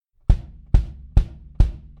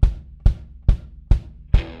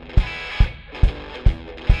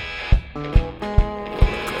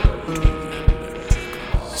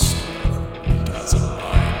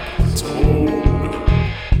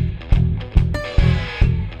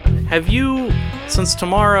have you, since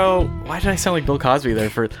tomorrow, why did I sound like Bill Cosby there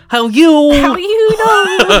for, how you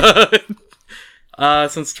know?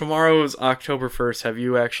 Since tomorrow is October 1st, have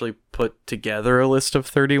you actually put together a list of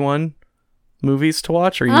 31 movies to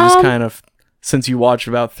watch? Or you just kind of, since you watch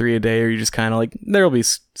about 3 a day, or you just kind of like, there'll be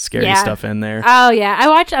scary stuff in there? Oh, yeah.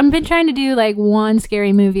 I've been trying to do like one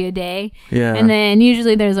scary movie a day. Yeah. And then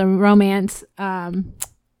usually there's a romance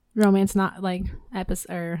not like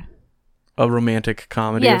episode or a romantic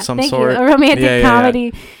comedy of some sort. A romantic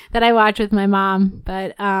comedy that I watch with my mom.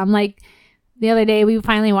 But like the other day, we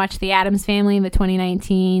finally watched The Addams Family, the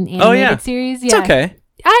 2019 animated series. Yeah. It's okay.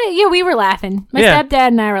 We were laughing. My stepdad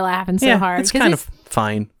and I were laughing so hard. It's kind of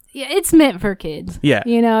fine. Yeah, it's meant for kids. Yeah.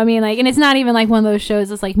 You know, I mean, like, and it's not even like one of those shows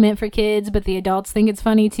that's like meant for kids, but the adults think it's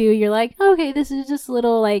funny too. You're like, okay, this is just a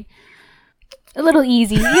little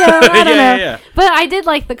easy. Yeah, I don't know. Yeah. But I did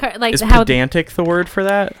like is pedantic the word for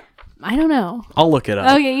that? I don't know. I'll look it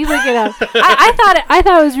up. Okay, you look it up. I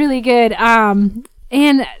thought it was really good.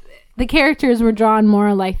 And the characters were drawn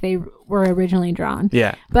more like they were originally drawn.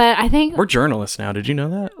 Yeah. But I think we're journalists now. Did you know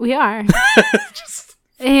that? We are.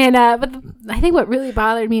 And I think what really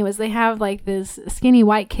bothered me was they have like this skinny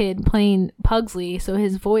white kid playing Pugsley, so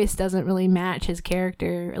his voice doesn't really match his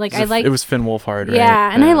character. Like it was Finn Wolfhard, right?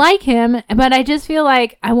 Yeah, and I like him, but I just feel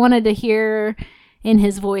like I wanted to hear in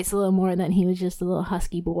his voice a little more than he was just a little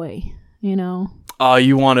husky boy, you know. Oh,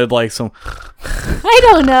 you wanted like some. I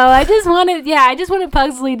don't know. I just wanted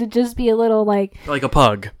Pugsley to just be a little like a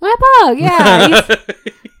pug. My pug, yeah.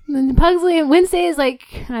 And Pugsley and Wednesday is like,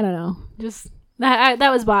 I don't know, just. That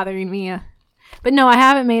was bothering me. But no, I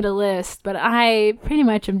haven't made a list, but I pretty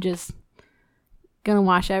much am just going to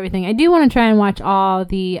watch everything. I do want to try and watch all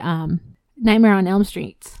the Nightmare on Elm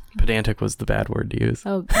Street. Pedantic was the bad word to use.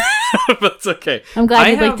 Oh. But it's okay. I'm glad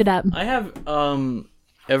you looked it up. I have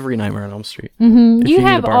every Nightmare on Elm Street. Mm-hmm. You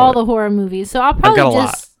have all the horror movies, so I'll probably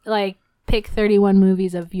just like pick 31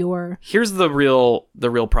 movies of your... Here's the real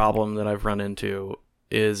problem that I've run into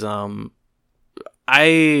is...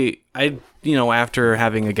 I after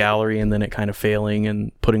having a gallery and then it kind of failing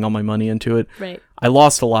and putting all my money into it, right, I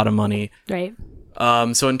lost a lot of money. Right.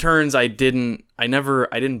 So in turns, I didn't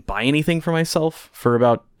buy anything for myself for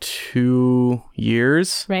about 2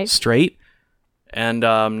 years straight. And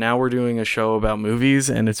now we're doing a show about movies,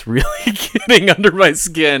 and it's really getting under my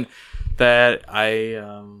skin that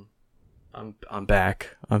I'm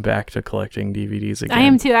back. I'm back to collecting DVDs again. I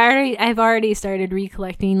am too. I've already started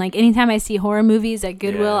recollecting. Like anytime I see horror movies at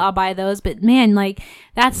Goodwill, I'll buy those. But man, like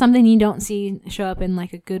that's something you don't see show up in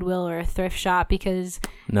like a Goodwill or a thrift shop because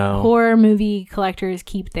horror movie collectors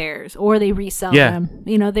keep theirs or they resell them.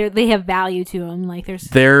 You know, they have value to them. Like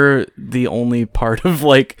they're the only part of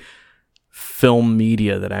like film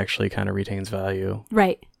media that actually kind of retains value.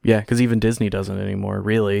 Right. Yeah, because even Disney doesn't anymore,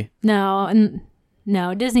 really.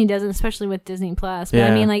 No, Disney doesn't, especially with Disney Plus. But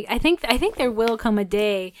I mean, like, I think there will come a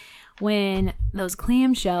day when those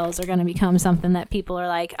clamshells are going to become something that people are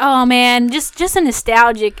like, oh man, just a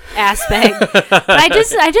nostalgic aspect. But I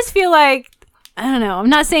just feel like, I don't know. I'm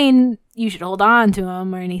not saying you should hold on to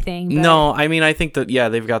them or anything. But no, I mean, I think that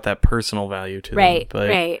they've got that personal value to them. But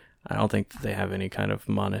right. I don't think that they have any kind of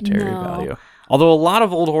monetary value. Although a lot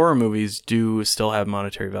of old horror movies do still have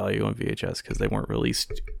monetary value on VHS because they weren't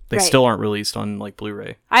released. They still aren't released on like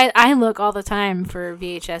Blu-ray. I look all the time for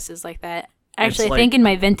VHSs like that. Actually, I think in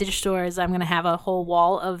my vintage stores, I'm going to have a whole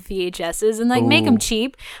wall of VHSs and like make them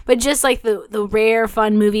cheap, but just like the rare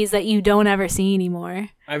fun movies that you don't ever see anymore.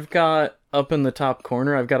 I've got up in the top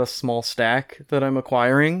corner, I've got a small stack that I'm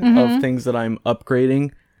acquiring of things that I'm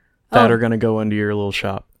upgrading that are going to go into your little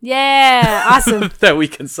shop. Yeah, awesome. That we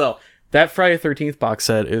can sell. That Friday the 13th box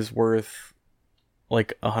set is worth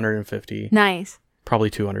like $150. Nice. Probably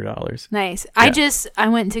 $200. Nice. Yeah. I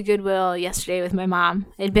went to Goodwill yesterday with my mom.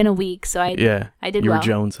 It'd been a week, so I did you well. Were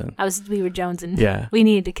jonesing. We were jonesing. Yeah. We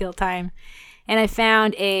needed to kill time. And I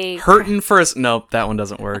found a... Hurtin' first. Nope, that one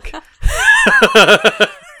doesn't work.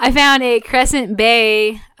 I found a Crescent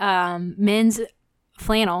Bay men's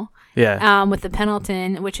flannel. Yeah. With the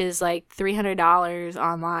Pendleton, which is like $300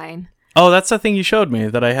 online. Oh, that's the thing you showed me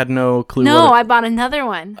that I had no clue. No, I bought another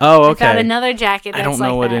one. Oh, okay. I found another jacket. I don't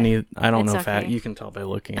know like I don't know fashion. You can tell by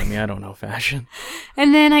looking at me. I don't know fashion.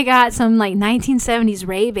 And then I got some like 1970s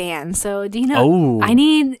Ray-Bans. So do you know? Oh, I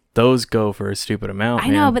need those. Go for a stupid amount. I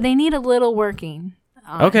know, but they need a little working.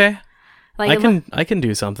 Okay. Like I can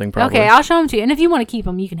do something. Probably. Okay, I'll show them to you. And if you want to keep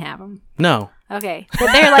them, you can have them. No. Okay,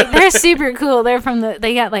 but they're super cool. They're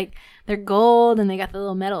they got like. They're gold, and they got the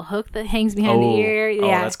little metal hook that hangs behind the ear.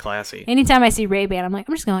 Yeah, that's classy. Anytime I see Ray-Ban, I'm like,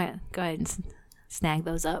 I'm just going to go ahead and snag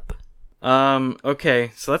those up.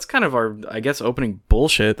 Okay, so that's kind of our, I guess, opening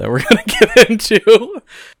bullshit that we're gonna get into.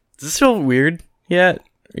 Does this feel weird yet?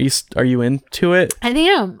 Are you into it? I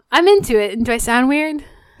think I'm into it. Do I sound weird?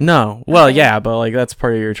 No. Well, okay. Yeah, but like that's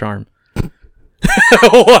part of your charm.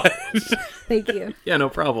 What? Thank you. Yeah, no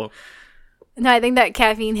problem. No, I think that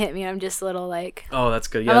caffeine hit me. I'm just a little like. Oh, that's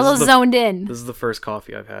good. Yeah, I'm a little zoned in. This is the first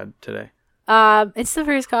coffee I've had today. It's the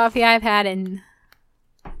first coffee I've had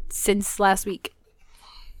since last week.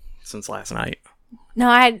 Since last night. No,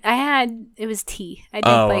 I had it was tea. I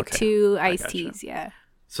did 2 iced teas. Yeah.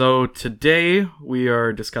 So today we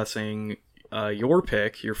are discussing your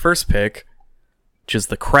pick, your first pick, which is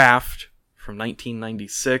The Craft from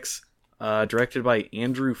 1996, directed by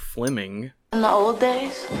Andrew Fleming. In the old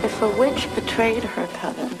days, if a witch betrayed her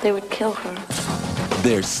coven, they would kill her.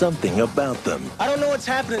 There's something about them. I don't know what's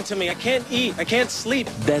happening to me. I can't eat. I can't sleep.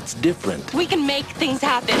 That's different. We can make things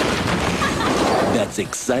happen. That's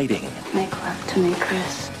exciting. Make love to me,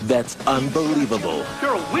 Chris. That's unbelievable.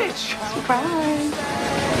 You're a witch. Surprise.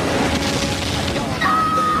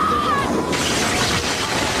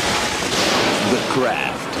 The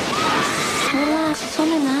Craft. Relax, it's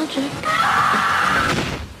only magic.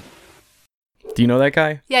 Do you know that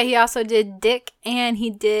guy? Yeah, he also did Dick, and he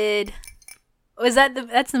did.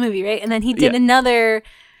 That's the movie, right? And then he did another.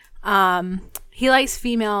 He likes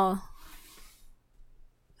female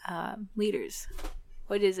leaders.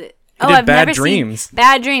 What is it? I've never Dreams. Seen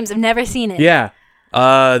Bad Dreams. I've never seen it. Yeah.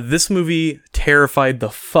 This movie terrified the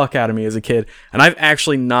fuck out of me as a kid, and I've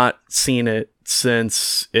actually not seen it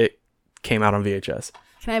since it came out on VHS.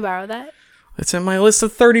 Can I borrow that? It's in my list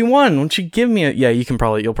of 31. Won't you give me it? Yeah, you'll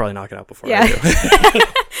probably knock it out before I do.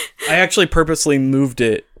 I actually purposely moved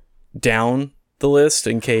it down the list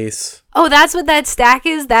in case. Oh, that's what that stack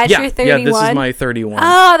is? That's your 31? Yeah, this is my 31.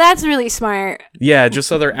 Oh, that's really smart. Yeah, just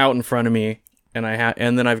so they're out in front of me, and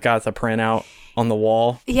then I've got the printout on the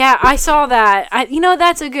wall. Yeah, I saw that.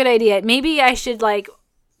 That's a good idea. Maybe I should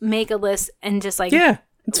make a list and just Yeah,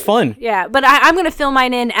 it's fun. Yeah, but I'm gonna fill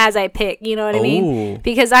mine in as I pick. You know what I mean?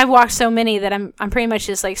 Because I've watched so many that I'm pretty much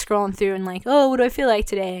just scrolling through and what do I feel like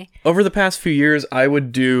today? Over the past few years, I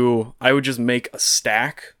would just make a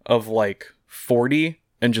stack of 40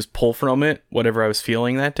 and just pull from it whatever I was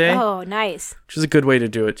feeling that day. Oh, nice. Which is a good way to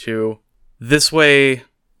do it too. This way,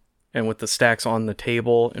 and with the stacks on the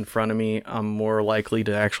table in front of me, I'm more likely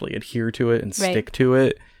to actually adhere to it and stick to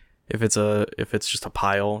it. If it's just a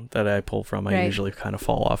pile that I pull from, I usually kind of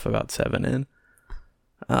fall off about 7 in,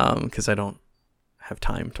 because I don't have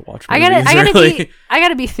time to watch movies. I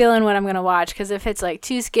gotta be feeling what I'm gonna watch, because if it's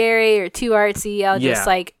too scary or too artsy,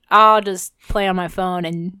 I'll just play on my phone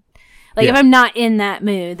and if I'm not in that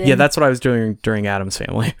mood. Then that's what I was doing during Addams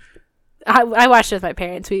Family. I watched it with my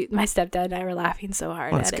parents. My stepdad and I were laughing so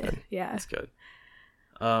hard at it. Yeah, that's good.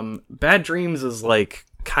 Bad Dreams is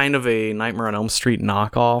kind of a Nightmare on Elm Street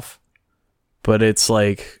knockoff, but it's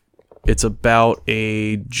about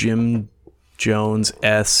a Jim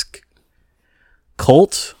Jones-esque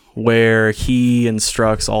cult where he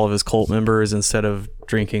instructs all of his cult members, instead of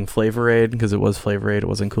drinking Flavor Aid, because it was Flavor Aid, it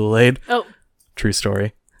wasn't Kool-Aid. Oh, true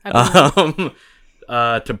story. To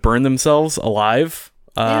burn themselves alive.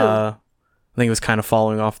 I think it was kind of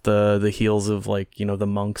following off the heels of the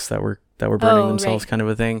monks that were burning themselves, kind of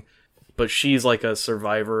a thing. But she's a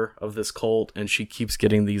survivor of this cult, and she keeps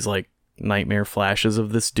getting these nightmare flashes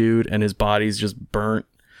of this dude, and his body's just burnt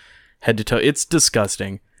head to toe. It's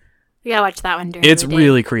disgusting. You gotta watch that one during It's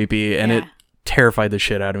really creepy, and it terrified the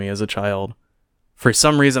shit out of me as a child. For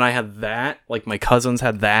some reason, I had that. My cousins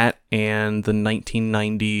had that and the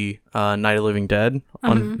 1990 Night of the Living Dead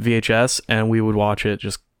on VHS, and we would watch it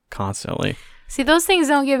just constantly. See, those things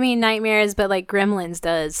don't give me nightmares, but Gremlins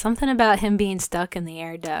does. Something about him being stuck in the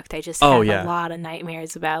air duct, I just have a lot of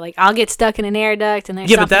nightmares about. I'll get stuck in an air duct and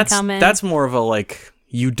there's something coming. That's more of a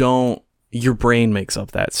your brain makes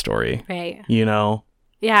up that story. Right.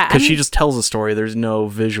 Yeah. Because she just tells a story. There's no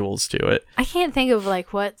visuals to it. I can't think of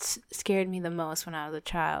what scared me the most when I was a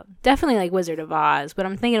child. Definitely Wizard of Oz, but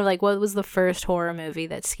I'm thinking of what was the first horror movie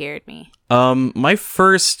that scared me? My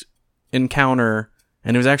first encounter,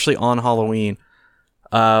 and it was actually on Halloween,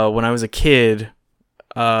 when I was a kid,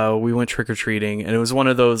 we went trick-or-treating, and it was one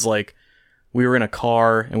of those we were in a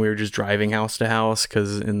car and we were just driving house to house,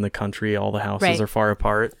 because in the country all the houses are far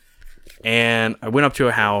apart. And I went up to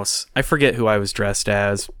a house. I forget who I was dressed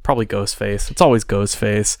as. Probably Ghostface. It's always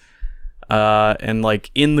Ghostface. And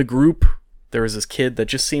in the group, there was this kid that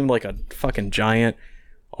just seemed like a fucking giant.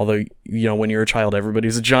 Although, when you're a child,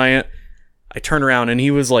 everybody's a giant. I turned around and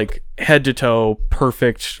he was head to toe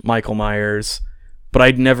perfect Michael Myers, but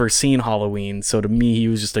I'd never seen Halloween, so to me he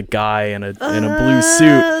was just a guy in a blue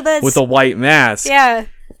suit with a white mask. Yeah.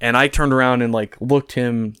 And I turned around and like looked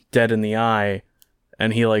him dead in the eye,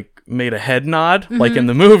 and he like made a head nod like in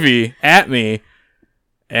the movie at me.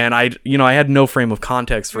 And I had no frame of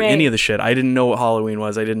context for any of the shit. I didn't know what Halloween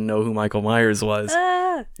was. I didn't know who Michael Myers was.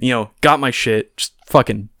 Got my shit, just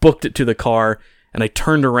fucking booked it to the car, and I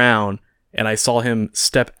turned around and I saw him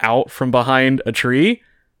step out from behind a tree,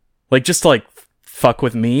 like just to like fuck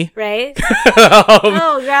with me. Right.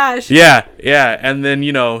 Oh gosh. Yeah. And then,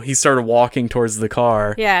 he started walking towards the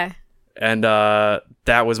car. Yeah. And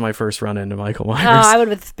that was my first run into Michael Myers. Oh, I would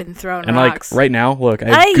have been thrown and rocks. Like right now, look, I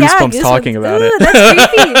have goosebumps talking about it.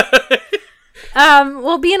 That's creepy.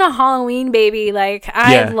 Well, being a Halloween baby, like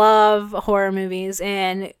I love horror movies,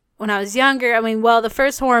 and when I was younger, the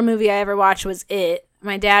first horror movie I ever watched was It.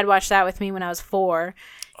 My dad watched that with me when I was 4.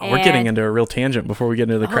 We're getting into a real tangent before we get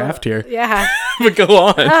into the craft here. Yeah. But go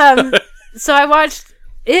on. So I watched,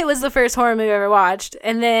 it was the first horror movie I ever watched.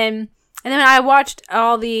 And then I watched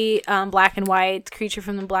all the black and white, Creature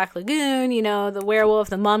from the Black Lagoon, the Werewolf,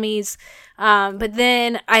 the Mummies. But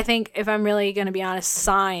then I think, if I'm really going to be honest,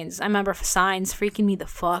 Signs. I remember Signs freaking me the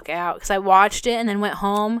fuck out because I watched it and then went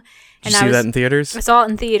home. Did you see that in theaters? I saw it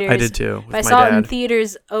in theaters. I did too. I saw it in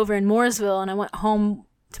theaters over in Mooresville, and I went home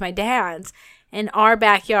to my dad's. And our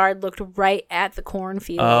backyard looked right at the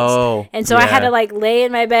cornfields. Oh, and so I had to like lay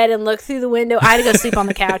in my bed and look through the window. I had to go sleep on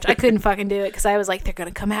the couch. I couldn't fucking do it because I was like, they're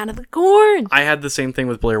gonna come out of the corn. I had the same thing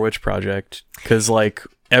with Blair Witch Project because like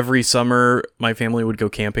every summer my family would go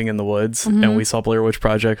camping in the woods, and we saw Blair Witch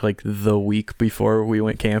Project like the week before we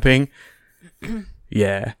went camping.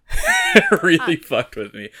 Yeah. It really fucked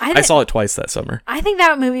with me. I saw it twice that summer. I think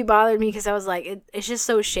that movie bothered me because I was like, it's just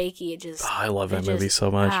so shaky. I love that movie so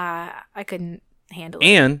much. I couldn't handle it.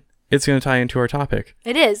 And it's going to tie into our topic.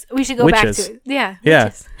 It is. We should go back to it.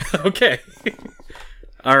 Yeah. Okay.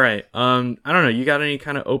 All right. I don't know. You got any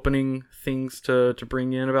kind of opening things to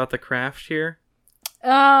bring in about the craft here?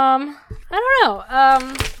 I don't know.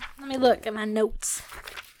 Let me look at my notes.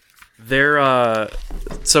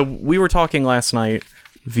 So we were talking last night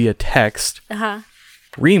via text.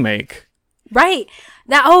 Remake. Right.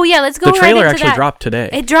 Let's go. The trailer right into actually that. dropped today.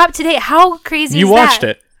 It dropped today. How crazy you is watched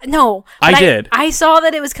that? it? No. I did. I saw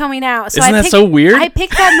that it was coming out. So Isn't that so weird? I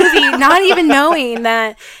picked that movie not even knowing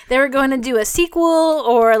that they were going to do a sequel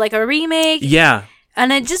or like a remake. Yeah.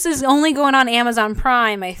 And it just is only going on Amazon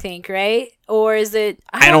Prime, I think, right? Or is it?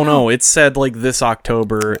 I don't know. It said like this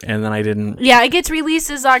October, and then I didn't. Yeah, it gets released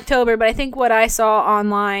this October, but I think what I saw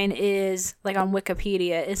online is like on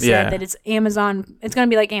Wikipedia. It said that it's Amazon. It's going to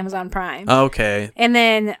be like Amazon Prime. Okay. And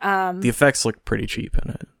then the effects look pretty cheap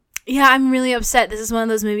in it. Yeah, I'm really upset. This is one of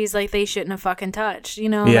those movies like they shouldn't have fucking touched.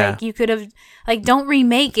 Like you could have like don't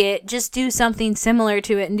remake it. Just do something similar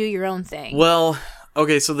to it and do your own thing. Well,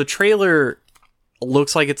 okay. So the trailer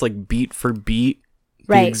looks like it's like beat for beat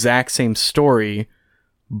the exact same story,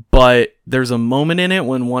 but there's a moment in it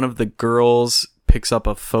when one of the girls picks up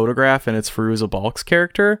a photograph and it's Fairuza Balk's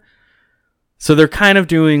character. So they're kind of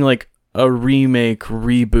doing like a remake,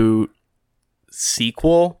 reboot,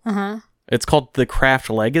 sequel. It's called The Craft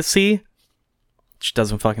Legacy, which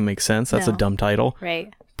doesn't fucking make sense. That's a dumb title.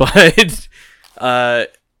 Right. But yeah,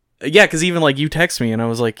 because even like you text me and I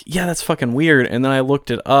was like, yeah, that's fucking weird. And then I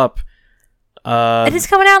looked it up. It is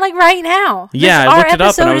coming out like right now. Yeah, I looked it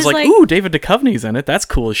up and I was like, ooh, David Duchovny's in it. That's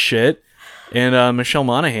cool as shit. And Michelle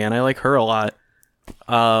Monaghan, I like her a lot.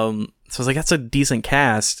 So I was like, that's a decent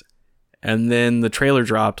cast. And then the trailer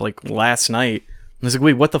dropped like last night. I was like,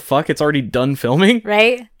 wait, what the fuck? It's already done filming?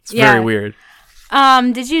 Right? It's very weird.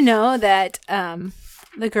 Did you know that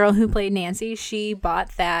the girl who played Nancy, she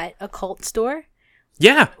bought that occult store?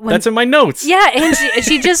 Yeah, that's in my notes. Yeah, and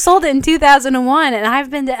she just sold it in 2001, and I've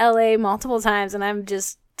been to LA multiple times, and I'm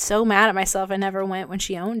just so mad at myself I never went when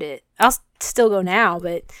she owned it. I'll still go now,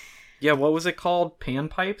 but... Yeah, what was it called?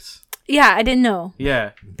 Panpipes? Yeah, I didn't know.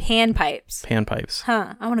 Yeah. Panpipes.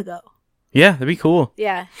 Huh, I want to go. Yeah, that'd be cool.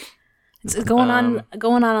 Yeah. It's going on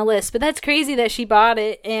a list, but that's crazy that she bought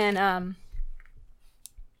it, and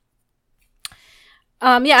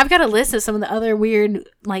yeah, I've got a list of some of the other weird,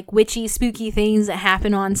 like, witchy, spooky things that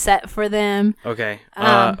happen on set for them. Okay.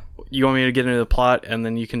 You want me to get into the plot, and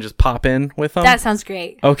then you can just pop in with them? That sounds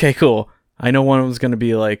great. Okay, cool. I know one of them's going to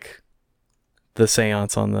be, like, the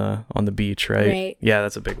seance on the beach, right? Right. Yeah,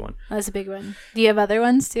 that's a big one. That's a big one. Do you have other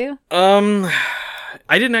ones, too?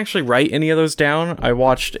 I didn't actually write any of those down. I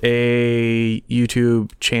watched a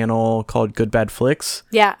YouTube channel called Good Bad Flicks.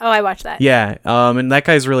 Yeah. Oh, I watched that. Yeah. And that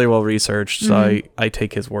guy's really well researched, so I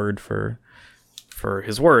take his word for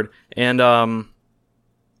his word. And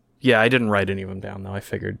Yeah, I didn't write any of them down, though. I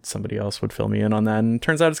figured somebody else would fill me in on that, and it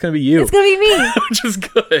turns out it's going to be you. It's going to be me. Which is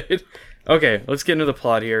good. Okay, let's get into the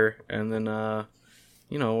plot here, and then,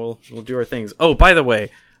 we'll do our things. Oh, by the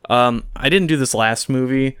way, I didn't do this last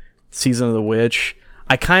movie, Season of the Witch.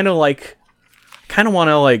 I kind of want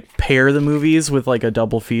to, like, pair the movies with, like, a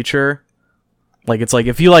double feature. Like, it's like,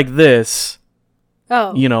 if you like this,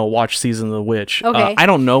 watch Season of the Witch. Okay. I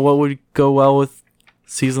don't know what would go well with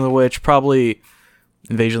Season of the Witch. Probably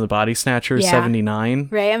Invasion of the Body Snatchers, 79.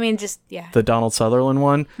 Right, I mean, the Donald Sutherland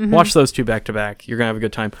one. Mm-hmm. Watch those two back to back. You're going to have a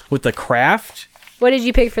good time. With The Craft. What did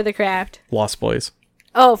you pick for The Craft? Lost Boys.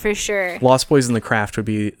 Oh, for sure. Lost Boys and The Craft would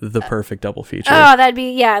be the perfect double feature. Oh, that'd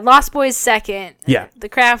be, Lost Boys second. Yeah. The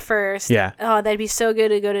Craft first. Yeah. Oh, that'd be so good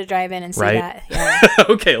to go to drive-in and see that. Yeah.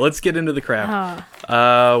 Okay, let's get into The Craft.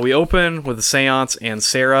 We open with a seance and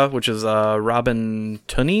Sarah, which is Robin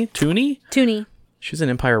Tooney? She's in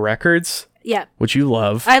Empire Records. Yeah. Which you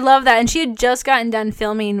love. I love that. And she had just gotten done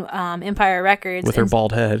filming Empire Records. With her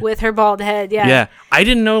bald head. With her bald head, yeah. Yeah. I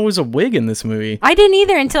didn't know it was a wig in this movie. I didn't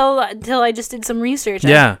either until I just did some research.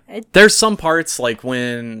 Yeah. There's some parts, like,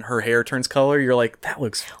 when her hair turns color, you're like, that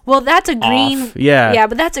looks Well, that's a green. off. Yeah. Yeah,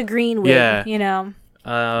 but that's a green wig, you know.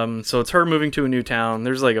 So it's her moving to a new town.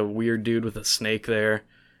 There's, like, a weird dude with a snake there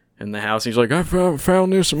in the house. He's like, I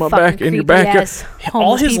found this in my back, in your backyard.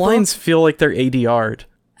 All his lines feel like they're ADR'd.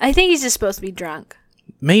 I think he's just supposed to be drunk.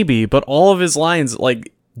 Maybe, but all of his lines,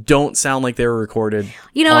 like, don't sound like they were recorded.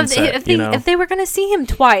 You know, on set, if they were going to see him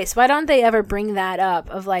twice, why don't they ever bring that up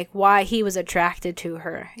of, like, why he was attracted to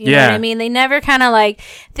her? You know what I mean? They never kind of, like,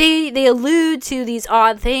 they allude to these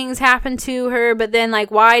odd things happen to her, but then, like,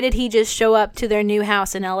 why did he just show up to their new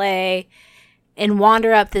house in LA and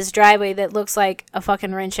wander up this driveway that looks like a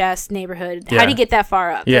fucking ranch-ass neighborhood? How'd he get that far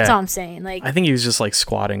up? That's all I'm saying. Like, I think he was just, like,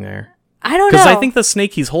 squatting there. I don't know. Because I think the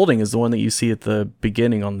snake he's holding is the one that you see at the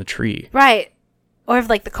beginning on the tree. Right. Or if,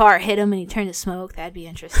 like, the car hit him and he turned to smoke, that'd be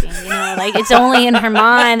interesting. You know, like, it's only in her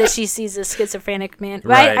mind that she sees a schizophrenic man.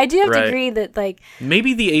 Right. I do have to agree that, like...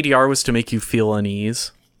 Maybe the ADR was to make you feel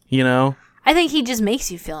unease, you know? I think he just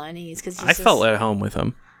makes you feel unease. I felt at home with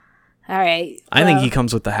him. All right. I think he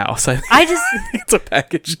comes with the house. It's a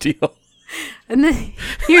package deal. And then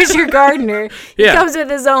here's your gardener. He comes with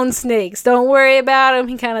his own snakes. Don't worry about him.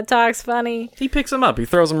 He kind of talks funny. He picks them up. He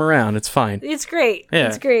throws them around. It's fine. It's great. Yeah.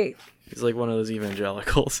 It's great. He's like one of those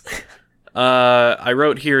evangelicals. I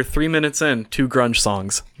wrote here 3 minutes in, 2 grunge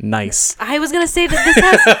songs. Nice. I was going to say that this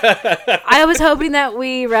has... I was hoping that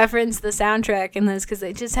we referenced the soundtrack in this because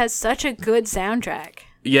it just has such a good soundtrack.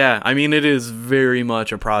 Yeah, I mean, it is very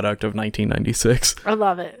much a product of 1996. I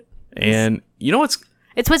love it. And you know what's...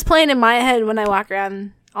 It's what's playing in my head when I walk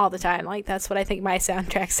around all the time. Like, that's what I think my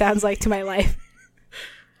soundtrack sounds like to my life.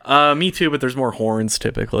 Me too, but there's more horns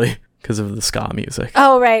typically because of the ska music.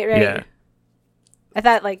 Oh, right. Yeah. I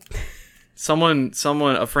thought, like...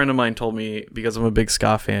 a friend of mine told me, because I'm a big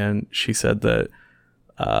ska fan, she said that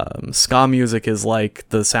ska music is like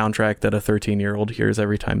the soundtrack that a 13-year-old hears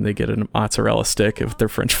every time they get a mozzarella stick with their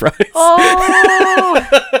french fries. Oh!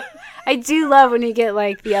 I do love when you get,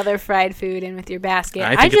 like, the other fried food in with your basket.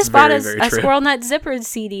 I just bought a Squirrel Nut Zipper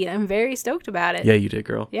CD. I'm very stoked about it. Yeah, you did,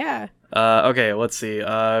 girl. Yeah. Okay, let's see.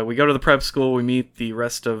 We go to the prep school. We meet the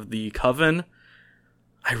rest of the coven.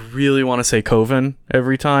 I really want to say coven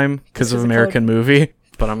every time because of American movie,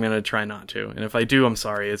 but I'm going to try not to. And if I do, I'm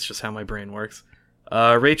sorry. It's just how my brain works.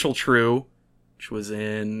 Rachel True, which was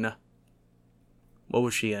in... What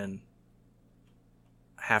was she in?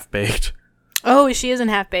 Half-Baked. Oh, she isn't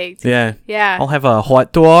Half-Baked. Yeah. Yeah. I'll have a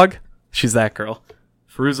hot dog. She's that girl.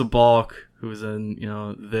 Fairuza Balk, who was in,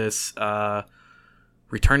 this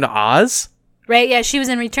Return to Oz. Right, yeah, she was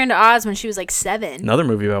in Return to Oz when she was like 7. Another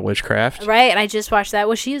movie about witchcraft. Right, and I just watched that.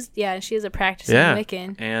 Well, she is a practicing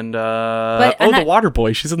Wiccan. And The Water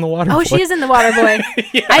Boy. She's in The Water Boy. Oh, she is in The Water Boy.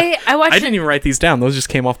 Yeah. I didn't even write these down. Those just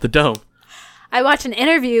came off the dome. I watched an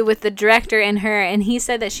interview with the director and her, and he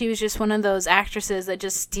said that she was just one of those actresses that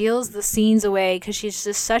just steals the scenes away because she's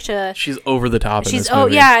just such a... She's over the top in this movie. Oh,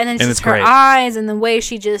 yeah, and then it's just her great. eyes and the way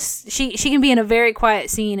she just... She can be in a very quiet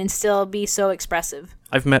scene and still be so expressive.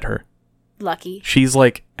 I've met her. Lucky. She's,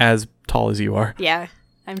 like, as tall as you are. Yeah,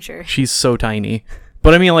 I'm sure. She's so tiny.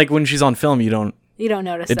 But, I mean, like, when she's on film, you don't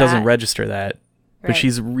notice that. It doesn't register that. But Right.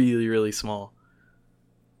 she's really, really small.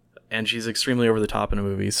 And she's extremely over the top in a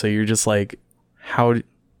movie, so you're just like, how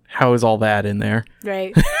is all that in there?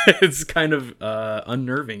 Right. It's kind of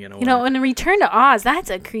unnerving in a way. And Return to Oz, that's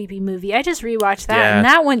a creepy movie. I just rewatched that, Yeah, and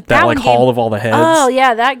that one, Hall of All the Heads. Oh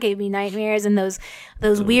yeah, that gave me nightmares, and those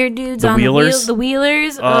weird dudes the on Wheelers? the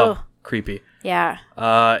Wheelers. Oh, creepy. Yeah.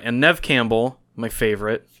 And Nev Campbell, my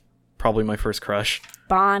favorite, probably my first crush.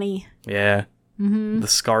 Bonnie. Yeah. The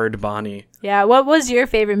scarred Bonnie. Yeah. What was your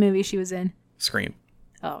favorite movie she was in? Scream.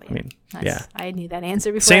 Oh, yeah. I mean, yeah. I knew that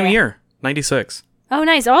answer before. Same year, 96. Oh,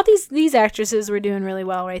 nice. All these actresses were doing really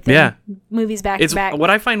well right there. Yeah. Movies back to back. What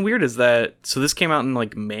I find weird is that, so this came out in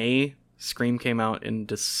like May. Scream came out in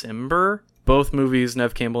December. Both movies,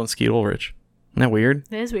 Neve Campbell and Skeet Ulrich. Isn't that weird?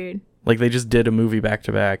 That is weird. Like they just did a movie back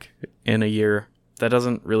to back in a year. That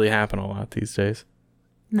doesn't really happen a lot these days.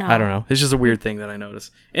 No. I don't know. It's just a weird thing that I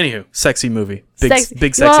noticed. Anywho, sexy movie. Big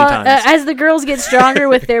sexy well, times. As the girls get stronger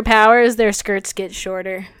with their powers, their skirts get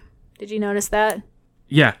shorter. Did you notice that?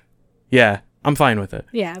 Yeah. Yeah. I'm fine with it.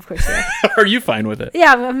 Yeah, of course you are. Are you fine with it?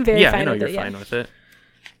 Yeah, I'm very fine I know with you're it. fine with it.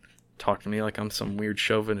 Talk to me like I'm some weird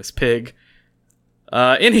chauvinist pig.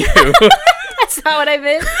 Anywho. That's not what I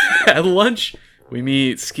meant. At lunch, we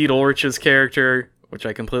meet Skeet Ulrich's character, which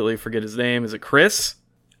I completely forget his name. Is it Chris?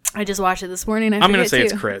 I just watched it this morning. I'm going to say too.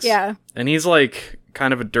 it's Chris. Yeah. And he's like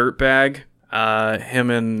kind of a dirtbag. Him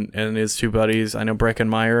and his two buddies. I know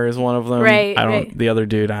Breckenmeyer is one of them. Right. The other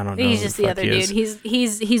dude, I don't know. He's just the other dude. He's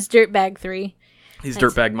dirtbag 3. He's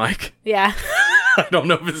dirtbag Mike. Yeah. I don't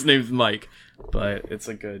know if his name's Mike, but it's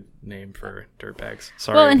a good name for dirtbags.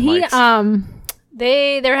 Sorry. Well, and Mikes.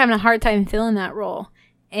 they were having a hard time filling that role.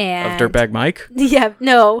 And of dirtbag Mike? Yeah,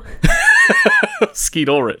 no. Skeet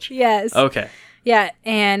Ulrich. Yes. Okay. Yeah,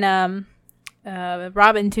 and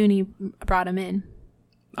Robin Tooney brought him in.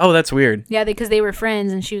 Oh, that's weird. Yeah, because they were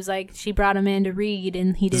friends, and she brought him in to read,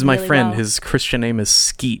 and he did. This is my really friend. well. His Christian name is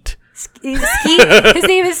Skeet. Skeet? His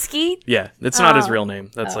name is Skeet? Yeah, it's not his real name.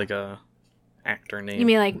 That's like a actor name. You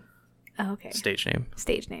mean like, oh, okay. Stage name.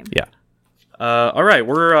 Stage name. Yeah. All right,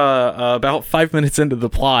 we're about 5 minutes into the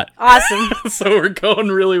plot. Awesome. So we're going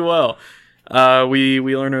really well. We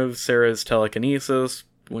learn of Sarah's telekinesis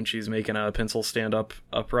when she's making a pencil stand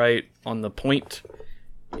upright on the point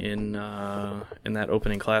in that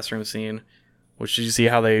opening classroom scene. Which, did you see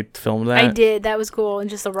how they filmed that? I did. That was cool. And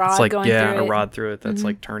just a rod going through it. Yeah, a rod through it that's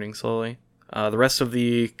like turning slowly. The rest of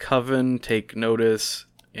the coven take notice,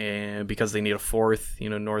 and because they need a fourth,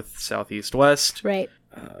 north, south, east, west. Right.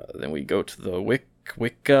 Then we go to the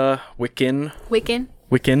Wiccan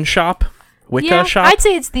shop. Wicca shop. I'd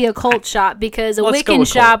say it's the occult shop, because a Let's go Wiccan occult.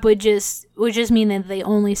 shop would just mean that they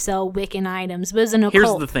only sell Wiccan items. But it's an occult.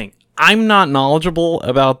 Here's the thing. I'm not knowledgeable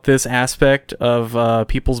about this aspect of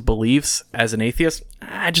people's beliefs as an atheist.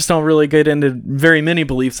 I just don't really get into very many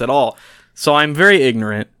beliefs at all. So I'm very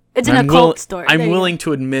ignorant. It's an occult store. I'm willing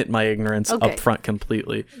to admit my ignorance up front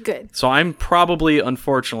completely. Good. So I'm probably,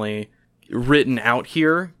 unfortunately, written out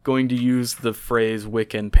here, going to use the phrase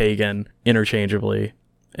Wiccan, pagan interchangeably.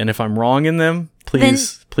 And if I'm wrong in them,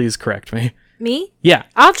 please correct me. Me? Yeah.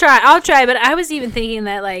 I'll try. But I was even thinking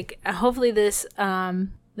that, like, hopefully this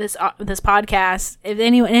podcast, if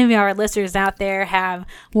any of our listeners out there have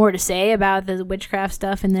more to say about the witchcraft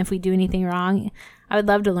stuff, and if we do anything wrong, I would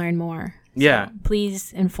love to learn more. Yeah. So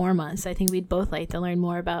please inform us. I think we'd both like to learn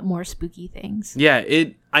more about more spooky things. Yeah,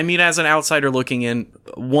 as an outsider looking in,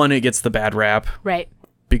 one, it gets the bad rap. Right.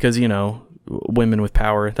 Because, women with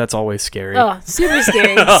power, that's always scary. Oh, super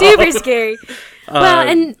scary. Super scary.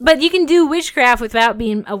 But you can do witchcraft without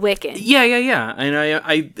being a Wiccan. Yeah. And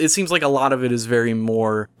I it seems like a lot of it is very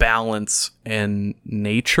more balance and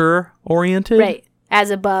nature oriented. Right. As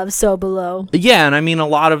above, so below. Yeah, and a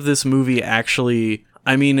lot of this movie actually,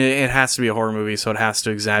 it has to be a horror movie, so it has to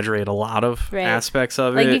exaggerate a lot of aspects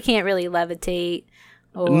of it. Like, you can't really levitate.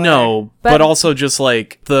 No, but also just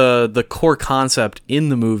like the core concept in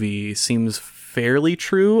the movie seems fairly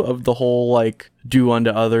true of the whole like do unto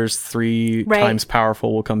others 3 times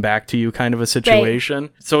powerful will come back to you kind of a situation.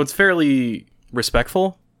 Right. So it's fairly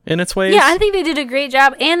respectful in its ways. Yeah, I think they did a great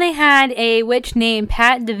job, and they had a witch named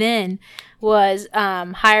Pat Devin was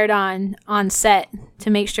hired on set to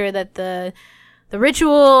make sure that the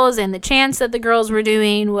rituals and the chants that the girls were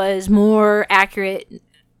doing was more accurate.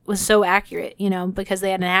 Was so accurate, because they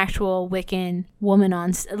had an actual Wiccan woman a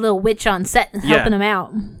little witch on set helping them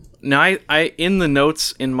out. Now, I in the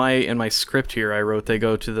notes in my script here, I wrote they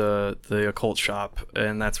go to the occult shop,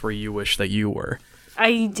 and that's where you wish that you were.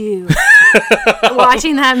 I do.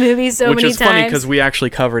 Watching that movie so many times. Which is funny because we actually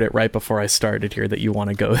covered it right before I started here that you want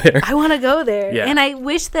to go there. I want to go there. Yeah. And I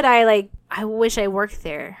wish that I wish I worked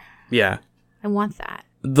there. Yeah. I want that.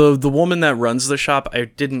 The woman that runs the shop, I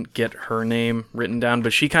didn't get her name written down,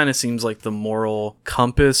 but she kind of seems like the moral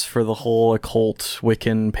compass for the whole occult,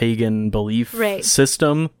 Wiccan, pagan belief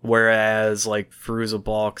system, whereas like Fairuza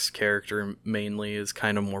Balk's character mainly is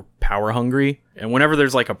kind of more power hungry. And whenever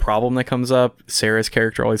there's like a problem that comes up, Sarah's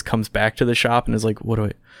character always comes back to the shop and is like, what do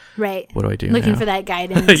I do looking now? for that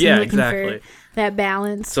guidance. Yeah, and exactly. For that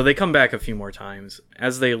balance. So they come back a few more times.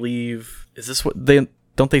 As they leave, is this what they...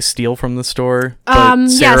 Don't they steal from the store? But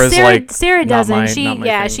Sarah doesn't.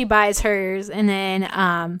 She buys hers, and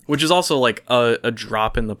then which is also like a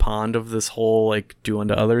drop in the pond of this whole like do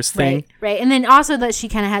unto others thing, right? And then also that she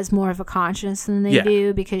kind of has more of a conscience than they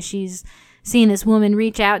do, because she's seeing this woman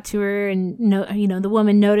reach out to her, and the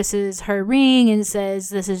woman notices her ring and says,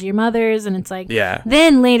 "This is your mother's," and it's like,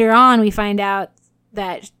 Then later on, we find out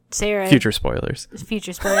that Sarah. Future spoilers.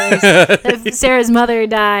 That Sarah's mother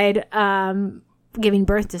died. Giving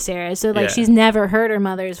birth to Sarah, so like she's never heard her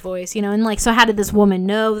mother's voice, and like, so how did this woman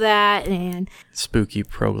know that? And spooky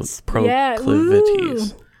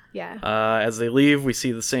proclivities. As they leave, we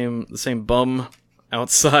see the same bum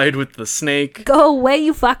outside with the snake. Go away,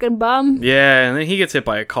 you fucking bum. Yeah, and then he gets hit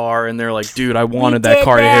by a car, and they're like, dude, I wanted that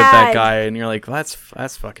car to hit that guy, and you're like,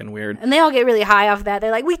 that's fucking weird. And they all get really high off that.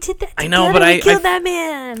 They're like, we did that together. I know, but we killed that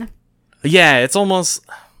man. Yeah, it's almost.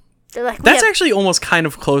 They're like, that's actually almost kind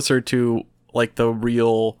of closer to like the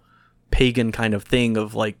real pagan kind of thing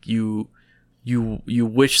of like you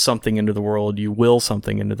wish something into the world, you will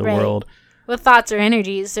something into the world. With thoughts or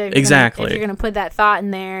energies. So if exactly. You're gonna put that thought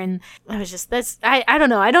in there, and I was just I don't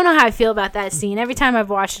know. I don't know how I feel about that scene. Every time I've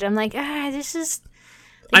watched it, I'm like, this is.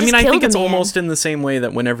 I think it's almost in the same way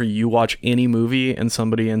that whenever you watch any movie and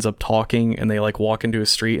somebody ends up talking and they like walk into a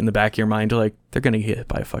street, in the back of your mind, you're like, they're gonna get hit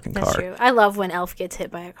by a fucking car. That's true. I love when Elf gets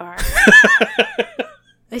hit by a car.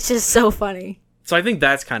 It's just so funny. So I think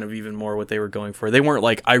that's kind of even more what they were going for. They weren't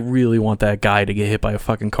like, I really want that guy to get hit by a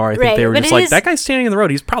fucking car. I think they were just like, that guy's standing in the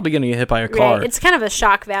road. He's probably going to get hit by a car. Right. It's kind of a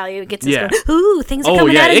shock value. It gets us going, ooh, things are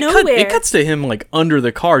coming out of nowhere. It cuts to him like under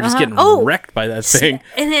the car, just getting wrecked by that thing.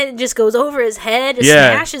 And then it just goes over his head, just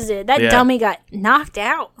smashes it. That dummy got knocked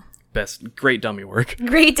out. Great dummy work.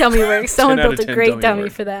 Great dummy work. Someone built a great dummy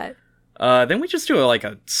for that. Then we just do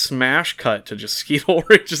a smash cut to just Skeet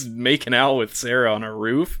Ulrich just making out with Sarah on a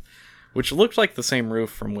roof, which looked like the same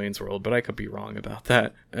roof from Wayne's World, but I could be wrong about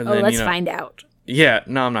that. And then, let's find out. Yeah,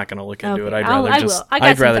 no, I'm not going to look into it.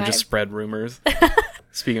 I'd rather just spread rumors.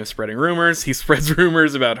 Speaking of spreading rumors, he spreads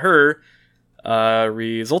rumors about her,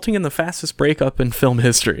 resulting in the fastest breakup in film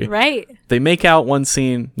history. Right. They make out one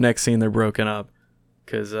scene, next scene they're broken up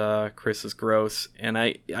because Chris is gross, and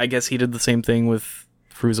I guess he did the same thing with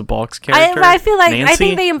Fairuza Balk's character. I feel like Nancy. I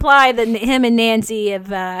think they imply that him and Nancy have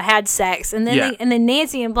had sex, and then then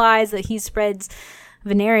Nancy implies that he spreads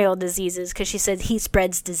venereal diseases because she said he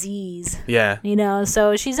spreads disease. Yeah,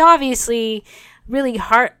 so she's obviously really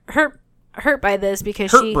hurt by this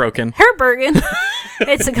because heartbroken.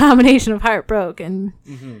 It's a combination of heartbroken.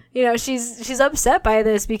 Mm-hmm. She's upset by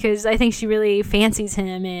this because I think she really fancies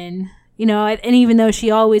him, and and even though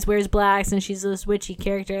she always wears blacks and she's this witchy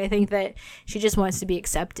character, I think that she just wants to be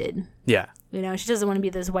accepted. Yeah. She doesn't want to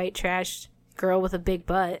be this white trash girl with a big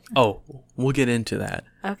butt. Oh, we'll get into that.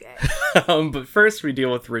 Okay. But first we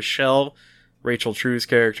deal with Rachel True's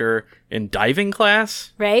character in diving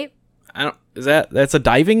class. Right? That's a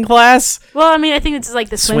diving class? Well, I mean, I think it's like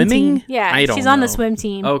the swimming team. Yeah, she's on the swim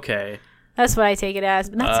team. Okay. That's what I take it as.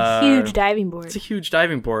 But that's a huge diving board. It's a huge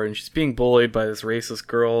diving board, and she's being bullied by this racist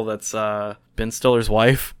girl that's Ben Stiller's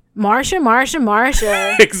wife.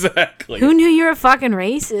 Marsha. Exactly. Who knew you were fucking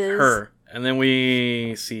racist? Her. And then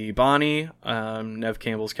we see Bonnie, Neve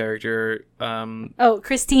Campbell's character.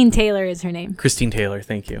 Christine Taylor is her name. Christine Taylor,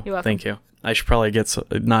 thank you. You're welcome. Thank you. I should probably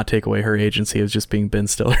not take away her agency as just being Ben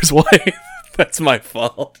Stiller's wife. That's my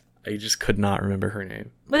fault. I just could not remember her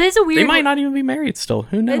name. But it's a weird. They might not even be married still.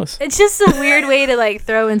 Who knows? It's just a weird way to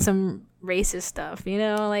throw in some racist stuff,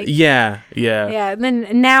 Yeah. Yeah. And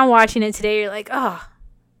then now watching it today, you're like, oh,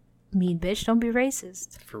 mean bitch, don't be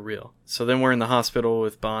racist. For real. So then we're in the hospital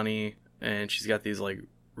with Bonnie, and she's got these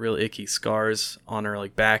real icky scars on her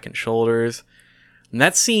back and shoulders. And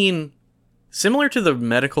that scene, similar to the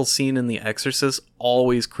medical scene in The Exorcist,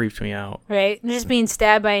 always creeped me out. Right? Just being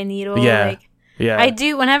stabbed by a needle. Yeah. Yeah. I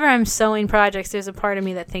do. Whenever I'm sewing projects, there's a part of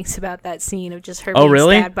me that thinks about that scene of just her being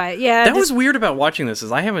stabbed by it. Yeah. That was weird about watching this,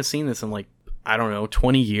 is I haven't seen this in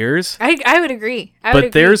 20 years. I would agree.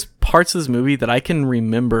 There's parts of this movie that I can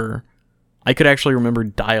remember. I could actually remember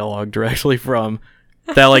dialogue directly from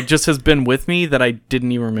that just has been with me that I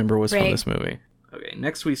didn't even remember was from this movie. Okay,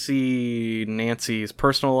 next we see Nancy's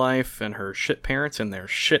personal life and her shit parents in their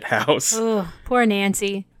shit house. Oh, poor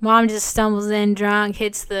Nancy. Mom just stumbles in drunk,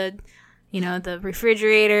 hits the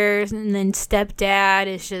refrigerator, and then stepdad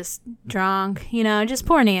is just drunk. Just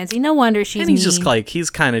poor Nancy. No wonder she's And he's mean. just like, he's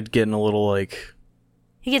kind of getting a little like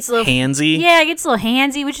he gets a little handsy. Yeah, he gets a little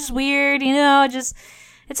handsy, which is weird. It's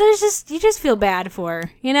just you just feel bad for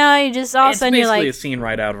her. You just all of a sudden you're like, it's basically a scene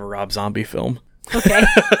right out of a Rob Zombie film. Okay.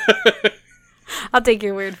 I'll take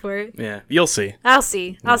your word for it. Yeah, you'll see. I'll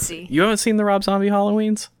see. You haven't seen the Rob Zombie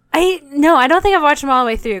Halloweens? No, I don't think I've watched them all the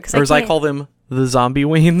way through. Or as I call them, the Zombie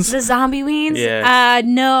Weens. The Zombie Weens? Yeah.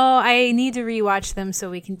 No, I need to rewatch them so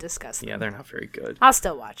we can discuss them. Yeah, they're not very good. I'll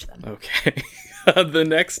still watch them. Okay. The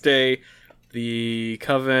next day, the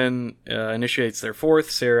Coven initiates their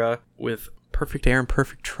fourth, Sarah, with perfect air and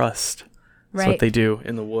perfect trust. That's what they do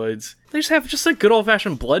in the woods. They just have a good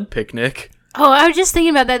old-fashioned blood picnic. Oh, I was just thinking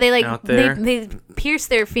about that. They they pierce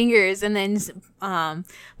their fingers and then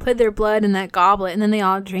put their blood in that goblet, and then they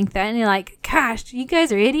all drink that. And you're like, gosh, you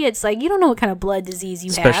guys are idiots. Like, you don't know what kind of blood disease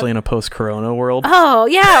you have. Especially in a post-corona world. Oh,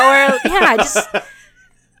 yeah. Or, yeah,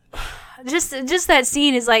 just that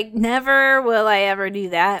scene is like, never will I ever do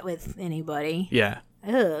that with anybody. Yeah.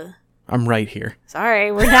 Ugh. I'm right here.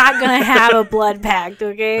 Sorry, we're not going to have a blood pact,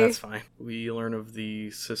 okay? That's fine. We learn of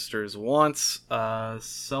the sisters' wants.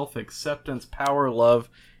 Self-acceptance, power, love,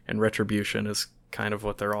 and retribution is kind of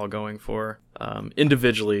what they're all going for.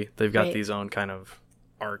 Individually, they've got these own kind of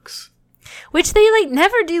arcs. Which they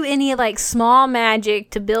never do any small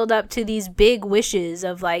magic to build up to these big wishes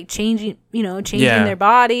of changing their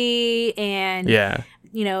body and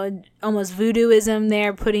almost voodooism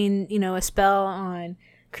there, putting a spell on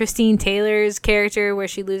Christine Taylor's character where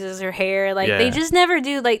she loses her hair. They just never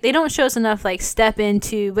do, they don't show us enough step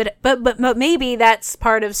into, but maybe that's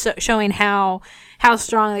part of showing how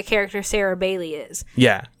strong the character Sarah Bailey is.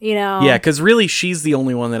 Yeah. Yeah, because really she's the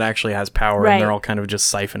only one that actually has power, and they're all kind of just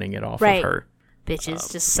siphoning it off of her. Bitches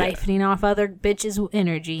just siphoning off other bitches'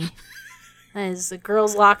 energy. That is the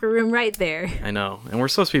girls' locker room right there. I know. And we're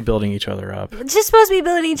supposed to be building each other up. We're just supposed to be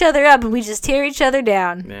building each other up, and we just tear each other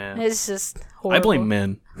down. Yeah. It's just horrible. I blame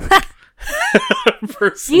men.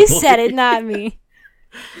 You said it, not me.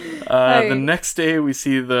 The next day, we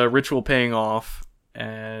see the ritual paying off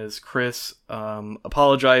as Chris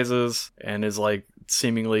apologizes and is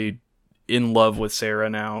seemingly in love with Sarah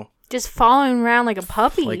now. Just following around like a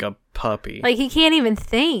puppy. Like a puppy. He can't even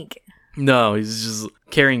think. No, he's just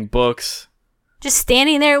carrying books. Just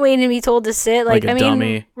standing there waiting to be told to sit.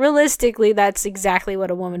 Dummy. Realistically, that's exactly what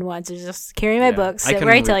a woman wants, is just carry my books, sit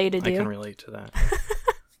where I tell you to do. I can relate to that.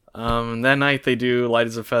 That night they do light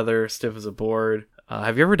as a feather, stiff as a board.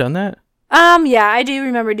 Have you ever done that? Yeah, I do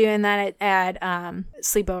remember doing that at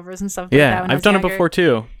sleepovers and stuff like that. Yeah, I've done it before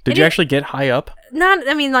too. Did you actually get high up? No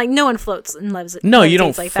one floats and loves it. No, you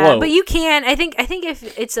don't like float. That. But you can. I think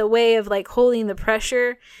if it's a way of holding the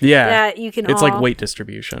pressure. Yeah, that you can. It's like weight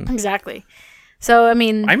distribution. Exactly. So I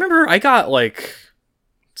remember I got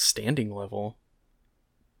standing level.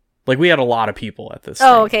 We had a lot of people at this.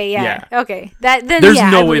 Oh, okay, yeah. Okay. There's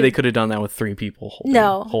no way they could have done that with 3 people holding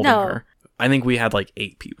no. her. I think we had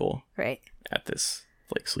 8 people. Right. At this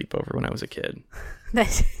sleepover when I was a kid. That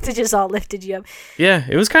just all lifted you up. Yeah,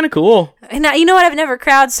 it was kind of cool. And you know what? I've never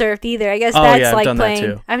crowd surfed either. I guess that's I've done playing.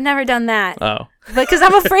 That too. I've never done that. Oh. Because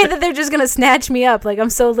I'm afraid that they're just gonna snatch me up. I'm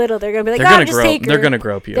so little, they're gonna be just take her. They're gonna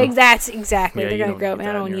grope you. That's exactly. They're gonna grope me.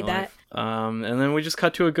 I don't need that. And then we just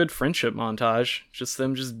cut to a good friendship montage. Just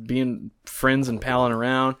them just being friends and palling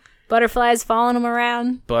around. Butterflies following them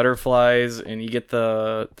around. Butterflies, and you get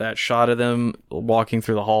that shot of them walking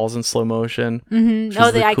through the halls in slow motion. Mm-hmm. Oh,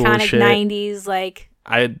 the iconic shit. 90s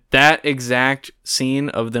that exact scene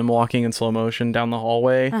of them walking in slow motion down the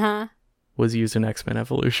hallway was used in X-Men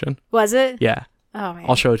Evolution. Was it? Yeah. Oh man.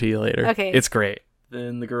 I'll show it to you later. Okay. It's great.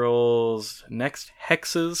 Then the girls' next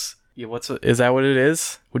hexes. Yeah, is that what it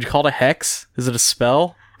is? Would you call it a hex? Is it a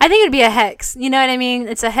spell? I think it'd be a hex. You know what I mean?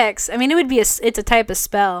 It's a hex. It would be it's a type of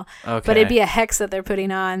spell. Okay. But it'd be a hex that they're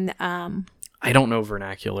putting on. I don't know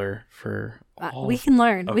vernacular for we can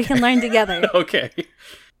learn. Okay. We can learn together. Okay.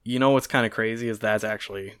 You know what's kind of crazy is I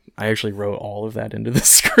actually wrote all of that into the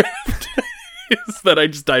script. Is that I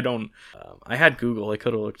don't. I had Google. I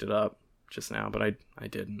could have looked it up just now, but I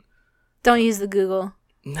didn't. Don't use the Google.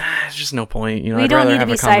 Nah, it's just no point. I'd rather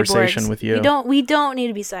have a conversation with you. We don't need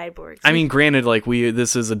to be cyborgs. Granted,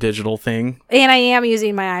 this is a digital thing, and I am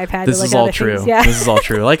using my iPad. This is all true. Yeah. This is all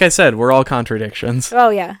true. Like I said, we're all contradictions. Oh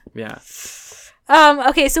yeah. Yeah.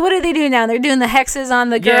 Okay, so what do they do now? They're doing the hexes on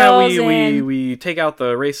the girls. Yeah, we take out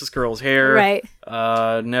the racist girl's hair. Right.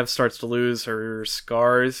 Nev starts to lose her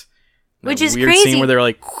scars. which is weird crazy. Scene where they're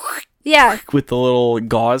like, yeah, with the little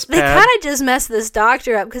gauze pad. They kind of just messed this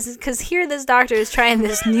doctor up because here this doctor is trying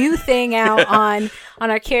this new thing out on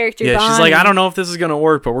our character. Yeah, Bonnie. she's like, I don't know if this is gonna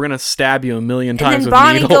work, but we're gonna stab you 1,000,000 times. And then with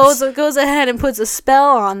Bonnie needles. goes ahead and puts a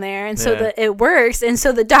spell on there, and so that it works. And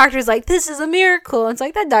so the doctor's like, "This is a miracle." And it's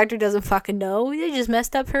like that doctor doesn't fucking know. They just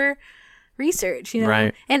messed up her research, you know.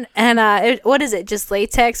 Right. And what is it? Just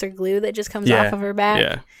latex or glue that just comes off of her back.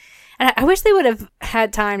 Yeah. And I wish they would have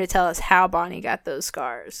had time to tell us how Bonnie got those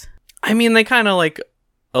scars. I mean, they kind of like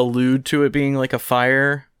allude to it being like a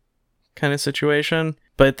fire kind of situation,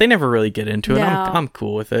 but they never really get into it. No. I'm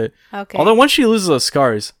cool with it. Okay. Although once she loses those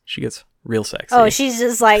scars, she gets real sexy. Oh, she's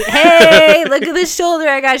just like, hey, look at this shoulder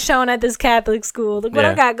I got shown at this Catholic school. Look what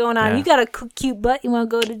I got going on. Yeah. You got a cute butt. You want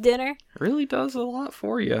to go to dinner? Really does a lot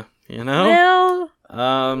for you, you know?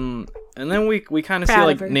 Well, and then we kind of see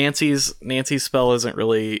like Nancy's spell isn't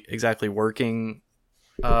really exactly working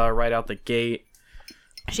right out the gate.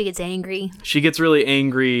 she gets angry. She gets really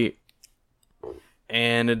angry,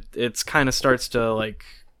 and it's kind of starts to like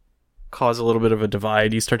cause a little bit of a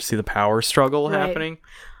divide. You start to see the power struggle happening.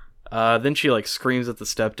 Then she like screams at the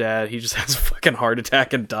stepdad. He just has a fucking heart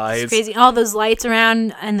attack and dies. It's crazy. All those lights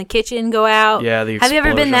around in the kitchen go out. Yeah, the Have you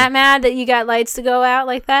ever been that mad that you got lights to go out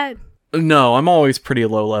like that? No, I'm always pretty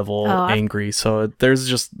low level angry, so there's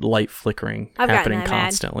just light flickering happening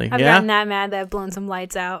constantly. I've gotten that mad that I've blown some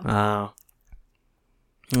lights out. Oh.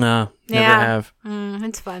 No, never have.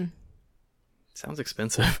 It's fun. Sounds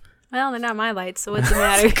expensive. Well, they're not my lights, so what's the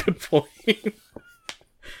matter? Good point.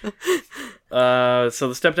 So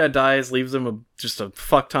the stepdad dies, leaves him just a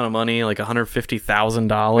fuck ton of money, like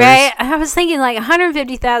 $150,000. Right? I was thinking like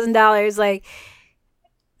 $150,000, like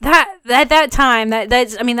that at that time.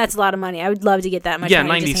 That's a lot of money. I would love to get that much. Yeah,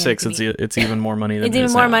 money 96. It's even more money than it's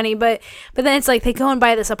even more money. But then it's like they go and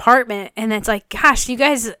buy this apartment, and it's like, gosh, you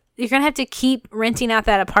guys, you're gonna have to keep renting out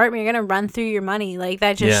that apartment. You're gonna run through your money. Like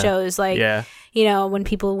that just shows like. Yeah. You know, when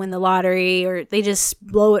people win the lottery or they just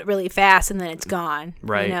blow it really fast and then it's gone.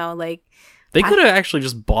 Right. You know, like. They could have actually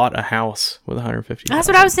just bought a house with $150,000. That's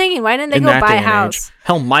what I was thinking. Why didn't they go buy a house?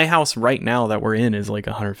 Hell, my house right now that we're in is like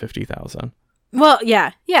 $150,000. Well,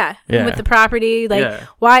 yeah. With the property, like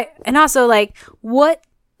why? And also, like, what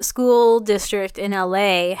school district in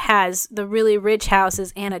LA has the really rich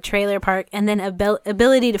houses and a trailer park, and then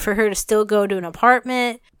ability for her to still go to an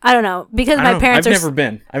apartment? I don't know, because my parents I've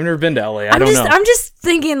never been to LA. I don't know. I'm just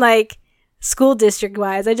thinking like. School district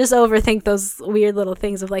wise, I just overthink those weird little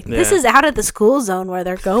things of like, this is out of the school zone where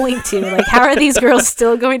they're going to. Like, how are these girls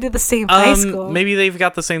still going to the same high school? Maybe they've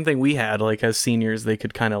got the same thing we had. Like, as seniors, they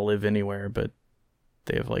could kind of live anywhere, but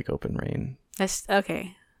they have like open reign. That's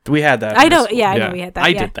okay. We had that. I know. Yeah, I know we had that.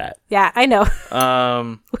 I did that. Yeah, I know.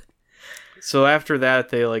 So after that,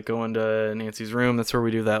 they like go into Nancy's room. That's where we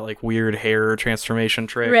do that like weird hair transformation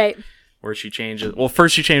trick. Right. Where she changes. Well,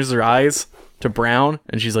 first she changes her eyes to brown,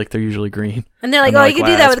 and she's like, they're usually green. And they're like, you can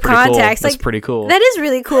do that with contacts. Cool. That's pretty cool. That is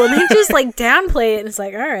really cool. And they just like downplay it, and it's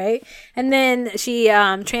like, all right. And then she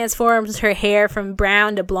transforms her hair from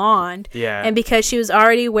brown to blonde. Yeah. And because she was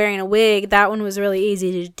already wearing a wig, that one was really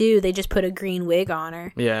easy to do. They just put a green wig on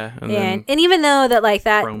her. Yeah. And even though that like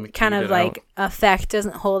that kind of like effect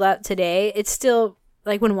doesn't hold up today, it's still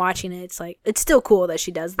like when watching it, it's like it's still cool that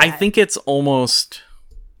she does that. I think it's almost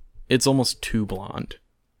too blonde.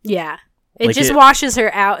 Yeah. It just washes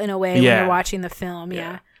her out in a way when you're watching the film.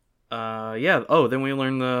 Yeah. Oh, then we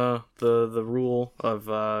learn the rule of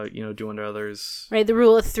doing to others. Right, the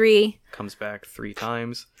rule of 3 comes back 3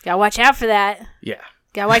 times. Gotta watch out for that. Yeah.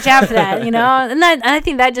 Gotta watch out for that, you know? And I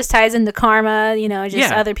think that just ties into karma, you know,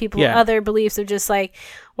 just other people, other beliefs of just like,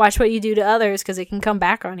 watch what you do to others because it can come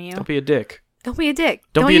back on you. Don't be a dick. Don't be a dick.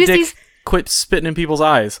 Don't be a dick. Quit spitting in people's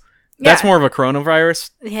eyes. That's more of a coronavirus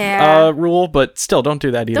rule, but still, don't do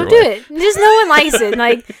that either. Don't do it. Just no one likes it.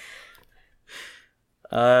 Like,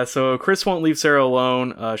 so Chris won't leave Sarah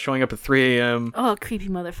alone, showing up at 3 a.m. Oh, creepy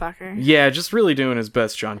motherfucker. Yeah, just really doing his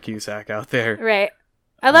best John Cusack out there. Right.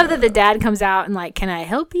 I love that the dad comes out and like, can I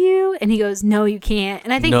help you? And he goes, no, you can't.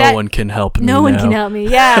 And I think no one can help me. No one can help me.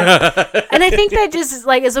 Yeah. And I think that just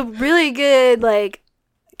is a really good like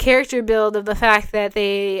character build of the fact that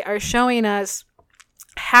they are showing us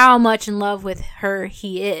how much in love with her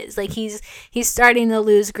he is. Like he's starting to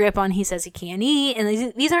lose grip on he says he can't eat,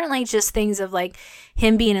 and these aren't like just things of like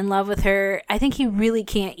him being in love with her. I think he really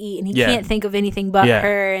can't eat and he can't think of anything but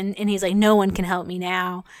her, and he's like, no one can help me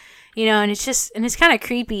now, you know. And it's kind of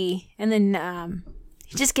creepy. And then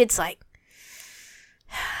he just gets like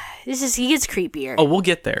he gets creepier. Oh, we'll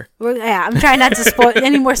get there. I'm trying not to spoil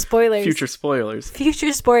any more spoilers. Future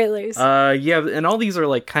spoilers. Yeah, and all these are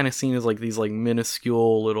like kind of seen as like these like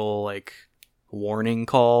minuscule little like warning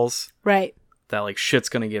calls. Right. That like shit's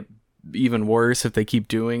gonna get even worse if they keep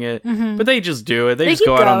doing it. Mm-hmm. But they just do it. They just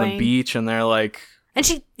go out on the beach and they're like. And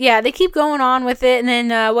they keep going on with it, and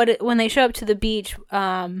then when they show up to the beach,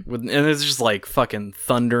 and it's just like fucking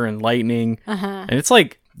thunder and lightning, and it's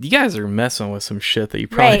like you guys are messing with some shit that you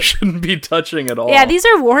probably shouldn't be touching at all. Yeah, these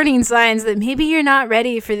are warning signs that maybe you're not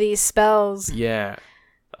ready for these spells. Yeah,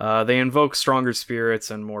 they invoke stronger spirits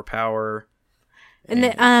and more power.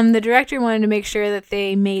 And the director wanted to make sure that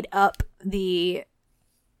they made up the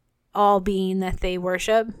all being that they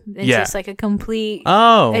worship. It's just like a complete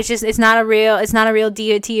it's not a real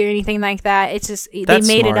deity or anything like that. It's just they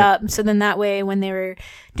made it up, so then that way when they were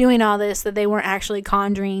doing all this that they weren't actually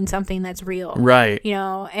conjuring something that's real, right?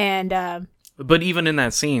 And but even in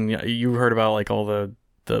that scene you heard about like all the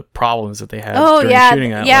problems that they had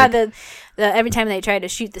shooting at. The every time they tried to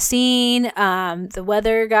shoot the scene, the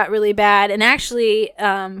weather got really bad. And actually,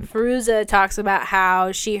 Fairuza talks about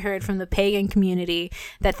how she heard from the pagan community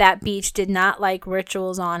that beach did not like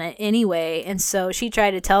rituals on it anyway. And so she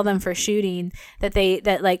tried to tell them for shooting that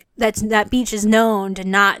that beach is known to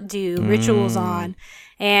not do rituals on.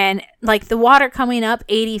 And like the water coming up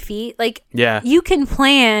 80 feet, like you can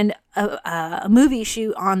plan a movie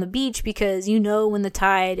shoot on the beach because you know when the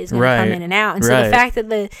tide is going to come in and out. And so the fact that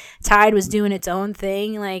the tide was doing its own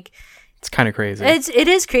thing, like it's kind of crazy. It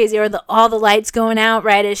is crazy. Or all the lights going out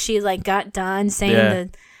right as she like got done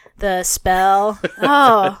saying the spell.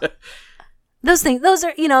 Oh, those things. Those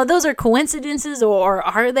are coincidences, or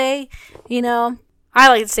are they? I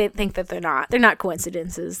like to think that they're not. They're not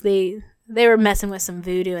coincidences. They were messing with some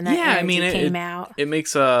voodoo, and that energy came out. It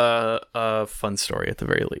makes a fun story at the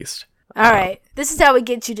very least. All right, this is how we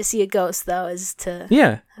get you to see a ghost, though. Is to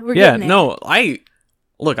we're getting it. No, I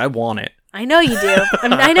want it. I know you do.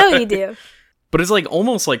 I know you do. But it's like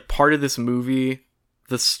almost like part of this movie.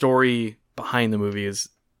 The story behind the movie is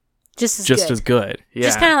just as good. Yeah,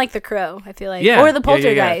 just kind of like The Crow. I feel like, or the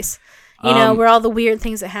Poltergeist. Where all the weird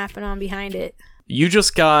things that happen on behind it. You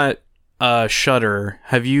just got. Shudder.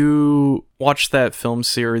 Have you watched that film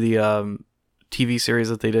series, the TV series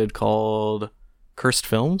that they did called Cursed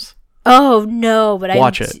Films? Oh no, but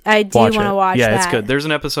watch it. I do want to watch that. Yeah, it's good. There's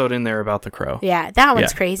an episode in there about The Crow. Yeah, that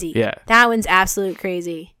one's crazy. Yeah, that one's absolute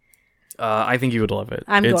crazy. I think you would love it.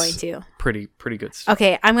 I'm going to. Pretty good stuff.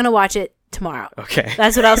 Okay, I'm gonna watch it tomorrow. Okay,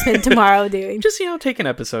 that's what I'll spend tomorrow doing. Just take an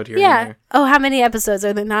episode here. Yeah. And there. Oh, how many episodes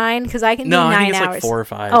are there? 9? Because I can do 9 hours. No, I think it's like 4 or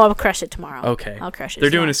 5. Oh, I'll crush it tomorrow. Okay, I'll crush it. They're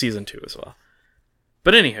doing a season 2 as well.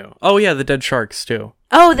 But anywho, the dead sharks too.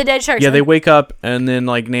 Oh, the dead sharks. Yeah, they wake up and then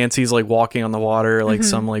like Nancy's like walking on the water like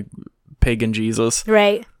some like pagan Jesus.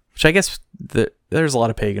 Right. Which I guess there's a lot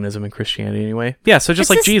of paganism in Christianity anyway. Yeah, so just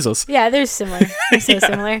like Jesus. Yeah, they're similar. They're so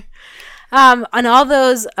similar. And all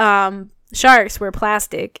those sharks were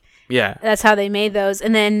plastic. Yeah. That's how they made those.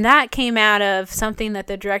 And then that came out of something that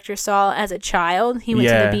the director saw as a child. He went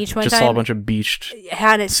to the beach one time. Just saw a bunch of beached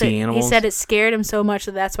sea animals. He said it scared him so much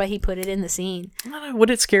that that's why he put it in the scene. Would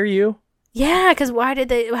it scare you? Yeah, because what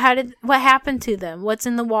happened to them? What's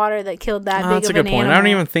in the water that killed that big of an animal? That's a good point. I don't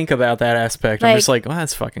even think about that aspect. I'm just like,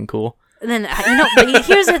 that's fucking cool. And then, but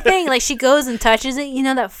here's the thing. Like, she goes and touches it.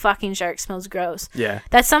 That fucking shark smells gross. Yeah.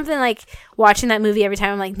 That's something like watching that movie every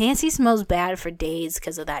time. I'm like, Nancy smells bad for days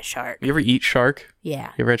because of that shark. You ever eat shark?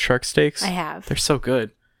 Yeah. You ever had shark steaks? I have. They're so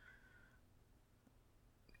good.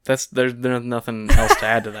 There's nothing else to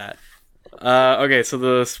add to that. Okay, so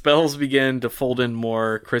the spells begin to fold in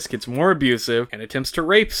more. Chris gets more abusive and attempts to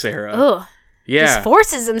rape Sarah. Ugh. Yeah. Just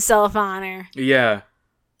forces himself on her. Yeah.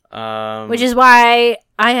 Which is why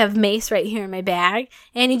I have mace right here in my bag,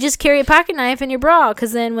 and you just carry a pocket knife in your bra,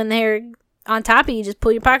 because then when they're on top of you, just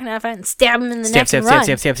pull your pocket knife out and stab them in the neck and run.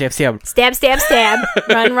 Stab.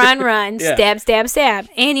 Run. Yeah. Stab.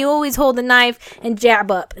 And you always hold the knife and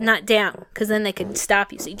jab up, not down, because then they could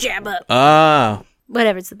stop you. So you jab up.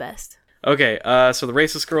 Whatever's the best. Okay. So the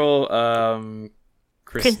racist girl,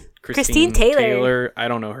 Christine Taylor. I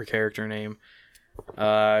don't know her character name.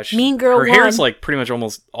 Mean Girl. Her hair's like pretty much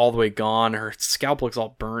almost all the way gone. Her scalp looks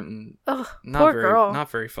all burnt and girl.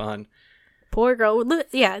 Not very fun. Poor girl.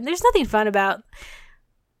 Yeah, there's nothing fun about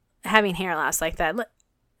having hair loss like that.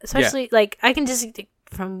 Especially like I can just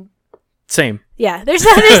from same. Yeah, there's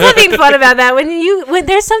nothing fun about that. When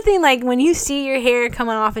there's something like when you see your hair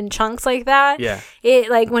coming off in chunks like that. Yeah.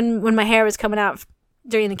 It like when my hair was coming out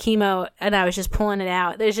during the chemo and I was just pulling it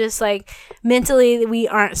out. There's just like mentally we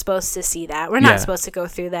aren't supposed to see that. We're not supposed to go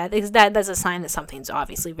through that. That's a sign that something's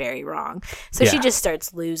obviously very wrong. So she just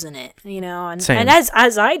starts losing it, you know, and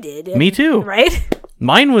as I did. Me too. Right?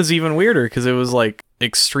 Mine was even weirder because it was like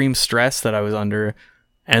extreme stress that I was under,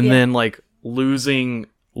 and then like losing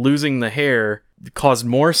the hair caused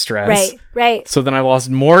more stress. Right. So then I lost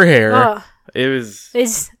more hair. Oh.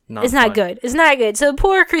 It's not good. It's not good. So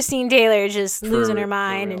poor Christine Taylor just losing her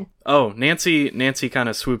mind. And Nancy kind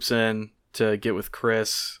of swoops in to get with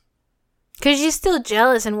Chris. Because she's still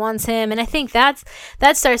jealous and wants him. And I think that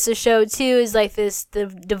starts to show, too, is like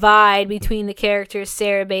the divide between the characters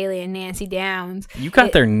Sarah Bailey and Nancy Downs. You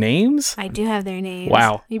got their names? I do have their names.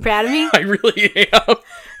 Wow. You proud of me? I really am.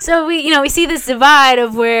 So we see this divide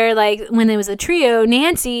of where, like, when there was a trio,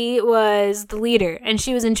 Nancy was the leader and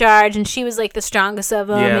she was in charge and she was like the strongest of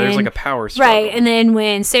them. Yeah, there's like a power struggle. Right, and then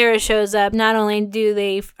when Sarah shows up, not only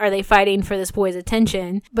are they fighting for this boy's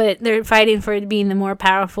attention, but they're fighting for being the more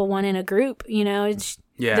powerful one in a group. You know,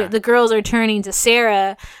 the girls are turning to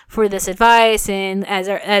Sarah for this advice and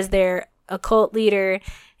as their occult leader.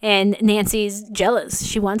 And Nancy's jealous.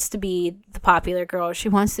 She wants to be the popular girl. She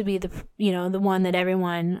wants to be the one that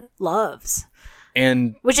everyone loves.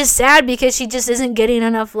 And which is sad because she just isn't getting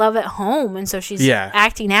enough love at home. And so she's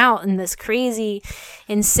acting out in this crazy,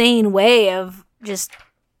 insane way of just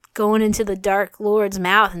going into the Dark Lord's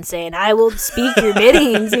mouth and saying, I will speak your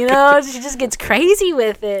biddings. You know, she just gets crazy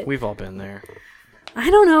with it. We've all been there. I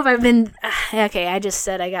don't know if I've been... Okay, I just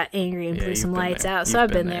said I got angry and blew some lights out. So I've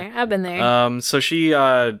been there. I've been there. So she,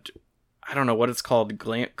 I don't know what it's called.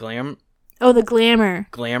 Glam? Oh, the glamour.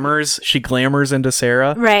 Glamours. She glamours into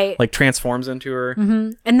Sarah. Right. Like transforms into her.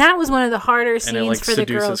 Mm-hmm. And that was one of the harder scenes and it, like, for the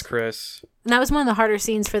girls. seduces Chris. And that was one of the harder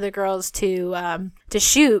scenes for the girls to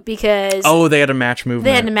shoot because... Oh, they had a match movement.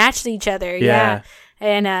 They had to match each other. Yeah.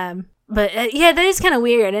 And... But that is kind of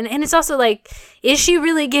weird. And it's also like, is she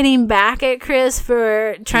really getting back at Chris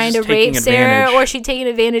for trying to rape Sarah? Or is she taking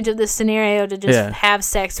advantage of this scenario to just have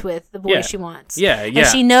sex with the boy she wants? Yeah. And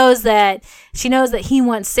she knows that he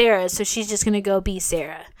wants Sarah, so she's just going to go be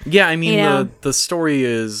Sarah. Yeah, I mean, the story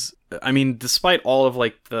is, I mean, despite all of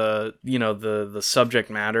like the subject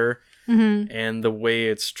matter and the way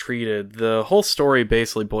it's treated, the whole story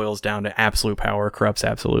basically boils down to absolute power corrupts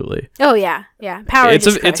absolutely. Oh yeah. Power.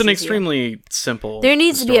 It's an extremely simple. There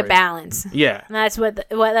needs to be a balance. Yeah, and that's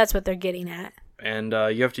what they're getting at. And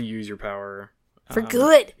you have to use your power for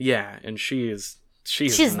good. Yeah, and she's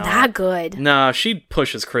not good. No, she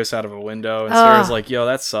pushes Chris out of a window, and Sarah's like, "Yo,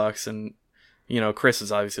 that sucks," and Chris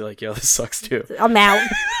is obviously like, "Yo, this sucks too." I'm out.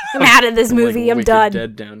 I'm out of this movie. Like, I'm done.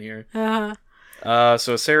 Dead down here. Uh-huh.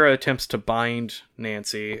 So Sarah attempts to bind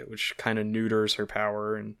Nancy, which kind of neuters her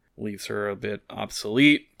power and leaves her a bit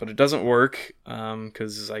obsolete, but it doesn't work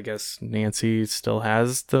because I guess Nancy still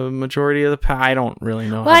has the majority of the power. I don't really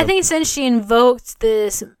know. Well, I think since she invoked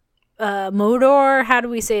this Modor, how do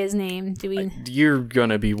we say his name? You're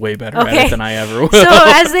gonna be way better at it than I ever will.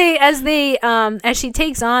 So as she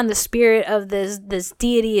takes on the spirit of this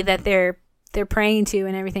deity that they're praying to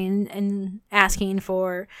and everything and asking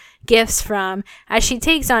for gifts from, as she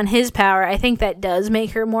takes on his power, I think that does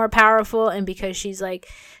make her more powerful. And because she's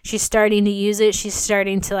starting to use it, she's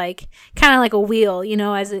starting to like kind of like a wheel,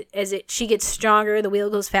 she gets stronger, the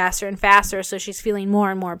wheel goes faster and faster, so she's feeling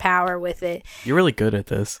more and more power with it. You're really good at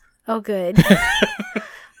this. Oh, good.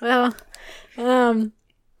 Well,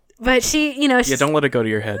 but she, don't let it go to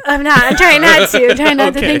your head. I'm trying not to. I'm trying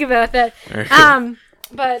not to Okay. think about that. Right.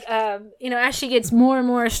 But as she gets more and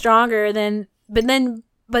more stronger,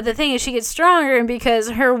 but the thing is, she gets stronger, and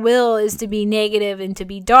because her will is to be negative and to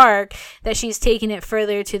be dark, that she's taking it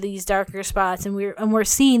further to these darker spots, and we're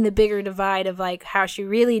seeing the bigger divide of like how she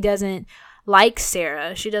really doesn't like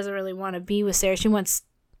Sarah. She doesn't really want to be with Sarah. She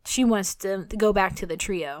wants to go back to the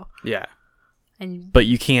trio. Yeah. But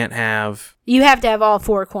you can't have... You have to have all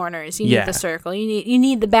four corners. You need the circle. You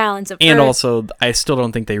need the balance of And Earth. Also, I still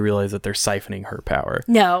don't think they realize that they're siphoning her power.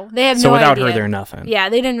 No, they have no idea. So without her, they're nothing. Yeah,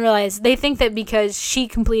 they didn't realize. They think that because she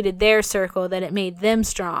completed their circle that it made them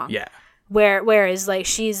strong. Yeah. Whereas, like,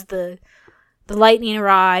 she's the lightning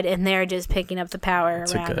rod and they're just picking up the power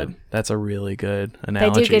around them. That's a really good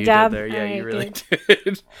analogy. They do a good job? There. Yeah, right, you really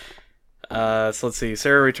did. So let's see.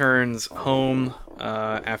 Sarah returns home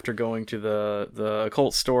after going to the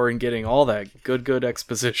occult store and getting all that good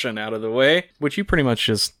exposition out of the way, which you pretty much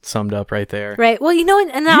just summed up right there. Right. Well, you know,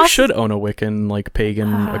 and you should own a Wiccan, like,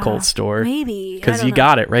 pagan occult store. Maybe. Because you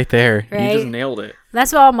got it right there. Right? You just nailed it.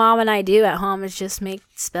 That's what Mom and I do at home, is just make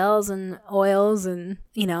spells and oils and,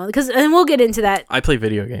 you know, and we'll get into that. I play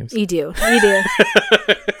video games. You do.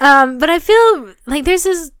 But I feel like there's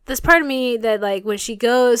this part of me that, like, when she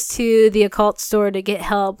goes to the occult store to get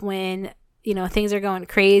help when, you know, things are going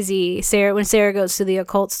crazy, when Sarah goes to the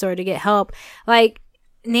occult store to get help, like,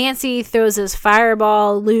 Nancy throws this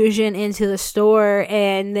fireball illusion into the store,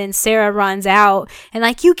 and then Sarah runs out and,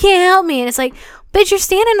 like, you can't help me. And it's like, bitch, you're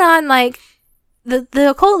standing on, like, the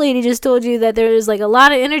occult lady just told you that there's, like, a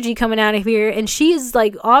lot of energy coming out of here, and she's,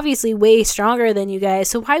 like, obviously way stronger than you guys,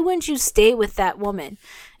 so why wouldn't you stay with that woman?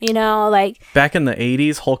 You know, like, back in the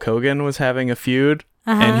 80s, Hulk Hogan was having a feud,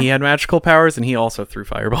 and he had magical powers, and he also threw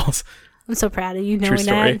fireballs. I'm so proud of you knowing True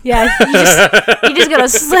story. that. Yeah, you just gotta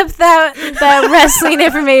slip that wrestling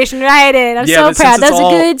information right in. I'm so proud. That's a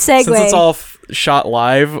good segue. Since it's all shot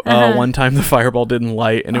live, one time the fireball didn't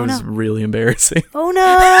light, and it was really embarrassing. Oh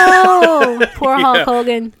no! Poor Hulk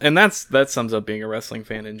Hogan. And that sums up being a wrestling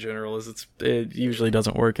fan in general. It usually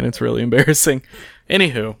doesn't work, and it's really embarrassing.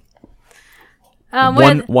 Anywho.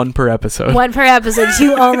 One per episode. One per episode.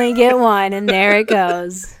 You only get one, and there it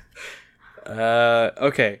goes.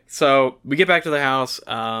 Okay, so we get back to the house.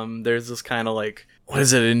 There's this kind of, like, what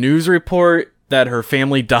is it, a news report that her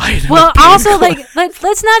family died. Well, also, like,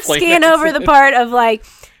 let's not scan over the part of, like,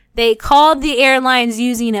 they called the airlines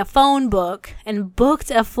using a phone book and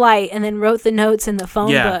booked a flight and then wrote the notes in the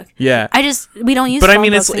phone book. Yeah. We don't use But phone I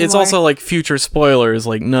mean, books it's also, like, future spoilers.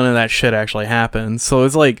 Like, none of that shit actually happens. So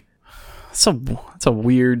it's like, it's a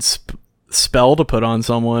weird spell to put on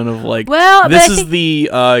someone of, like, well, this is the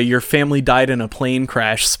your family died in a plane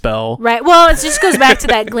crash spell, right? Well, it just goes back to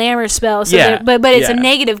that glamour spell. So but it's a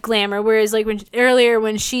negative glamour, whereas, like,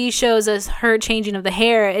 when she shows us her changing of the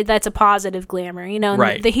hair, that's a positive glamour, you know. And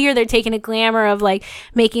right. Here they're taking a glamour of, like,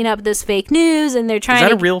 making up this fake news, and they're trying. Is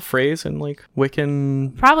that a real phrase in, like,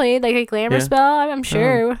 Wiccan? Probably, like, a glamour spell. I'm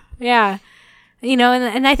sure. Yeah. You know,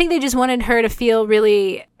 and I think they just wanted her to feel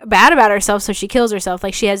really bad about herself, so she kills herself.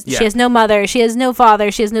 Like, she has no mother, she has no father,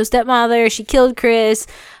 she has no stepmother, she killed Chris.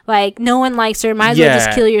 Like, no one likes her. Might as well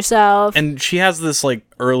just kill yourself. And she has this, like,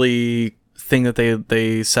 early thing that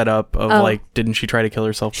they set up of, like, didn't she try to kill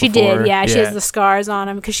herself before? She did, yeah. She has the scars on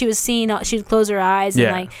him because she was seeing, she would close her eyes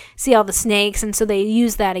and, like, see all the snakes, and so they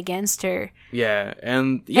used that against her. Yeah,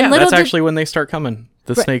 and that's actually when they start coming.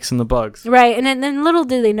 The snakes and the bugs. Right, and then little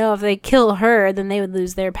did they know if they kill her, then they would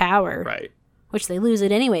lose their power. Right. Which they lose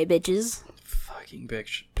it anyway, bitches. Fucking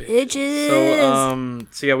bitches.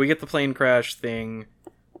 So yeah, we get the plane crash thing.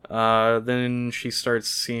 Then she starts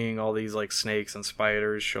seeing all these, like, snakes and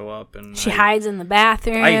spiders show up, and she hides in the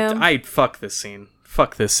bathroom. I fuck this scene.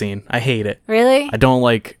 Fuck this scene. I hate it. Really? I don't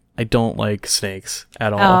like snakes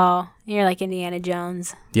at all. Oh, you're like Indiana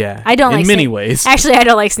Jones. Yeah, I don't in like many ways. Actually, I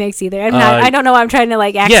don't like snakes either. I don't know why I'm trying to,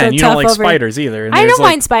 like, act so tough over. Yeah, and you don't like spiders either. And I don't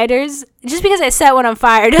mind spiders. Just because I set one on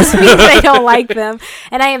fire doesn't mean that I don't like them.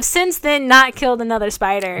 And I have since then not killed another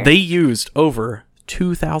spider. They used over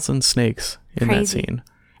 2,000 snakes in that scene.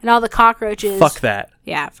 And all the cockroaches. Fuck that.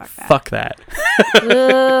 Yeah, fuck that. Fuck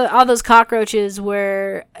that. All those cockroaches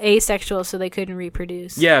were asexual, so they couldn't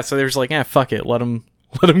reproduce. Yeah, so there's like, fuck it, let them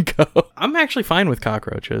go. I'm actually fine with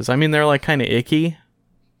cockroaches. I mean, they're, like, kind of icky,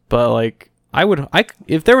 but, like,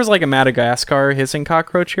 if there was, like, a Madagascar hissing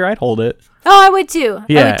cockroach here, I'd hold it. Oh, I would too.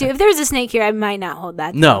 Yeah. I would too. If there was a snake here, I might not hold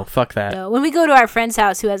that. No, fuck that. No. When we go to our friend's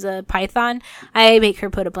house who has a python, I make her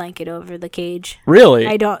put a blanket over the cage. Really?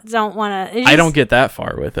 I don't want to. I don't get that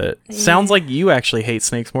far with it. Yeah. Sounds like you actually hate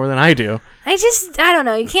snakes more than I do. I don't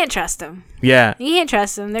know. You can't trust them. Yeah. You can't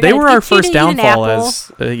trust them. They were our first downfall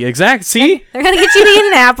as... exact. See? They're going to get you to eat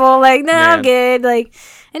an apple. Like, no, I'm good. Like,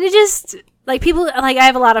 and it just... Like, people, like, I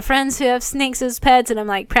have a lot of friends who have snakes as pets, and I'm,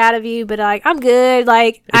 like, proud of you, but, like, I'm good.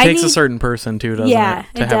 Like, it takes a certain person, too, doesn't it?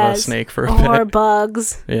 To have a snake for a pet. Or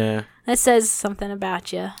bugs. Yeah. That says something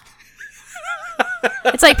about you.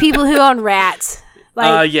 It's like people who own rats.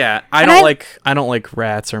 Like, yeah. I don't like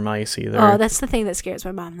rats or mice either. Oh, that's the thing that scares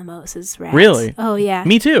my mom the most is rats. Really? Oh, yeah.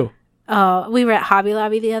 Me too. Oh, we were at Hobby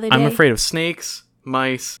Lobby the other day. I'm afraid of snakes,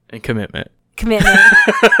 mice, and commitment.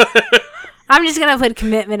 I'm just going to put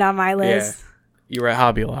commitment on my list. Yeah. You were at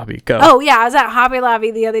Hobby Lobby. Go. Oh, yeah. I was at Hobby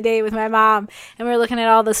Lobby the other day with my mom, and we were looking at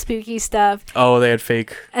all the spooky stuff. Oh, they had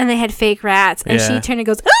fake. And they had fake rats. And she turned and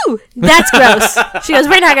goes, ooh, that's gross. She goes,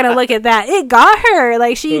 we're not going to look at that. It got her.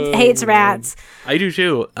 Like, she hates rats. I do,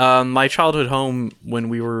 too. My childhood home, when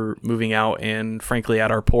we were moving out, and frankly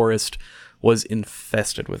at our poorest, was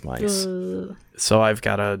infested with mice. Ooh. So I've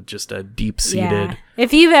got a deep-seated... Yeah.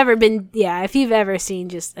 If you've ever seen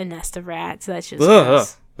just a nest of rats, that's just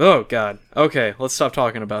gross. Oh, God. Okay, let's stop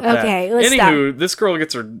talking about that. Okay, let's Anywho, stop. this girl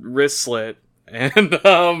gets her wrist slit, and,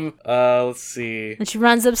 let's see. And she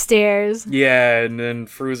runs upstairs. Yeah, and then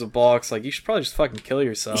Fairuza Balk's like, you should probably just fucking kill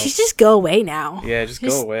yourself. You should just go away now. Yeah, just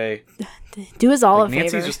go away. Do us all Like, a favor.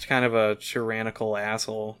 Nancy's just kind of a tyrannical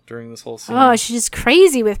asshole during this whole scene. Oh, she's just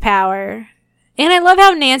crazy with power. And I love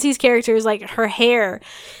how Nancy's character is like her hair.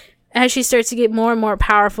 As she starts to get more and more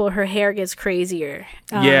powerful, her hair gets crazier.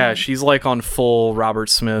 Yeah, she's like on full Robert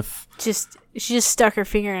Smith. She just stuck her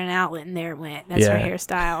finger in an outlet and there it went. That's her Yeah.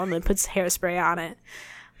 hairstyle, and then puts hairspray on it.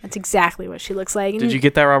 That's exactly what she looks like. And Did you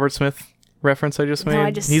get that Robert Smith reference I just made? No,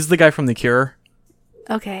 I just- He's the guy from The Cure.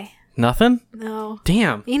 Okay. Nothing? No.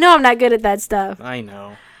 Damn. You know I'm not good at that stuff. I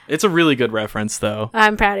know. It's a really good reference, though.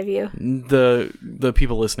 I'm proud of you. The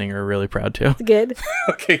people listening are really proud, too. Good.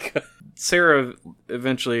 Okay, good. Sarah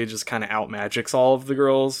eventually just kind of out-magics all of the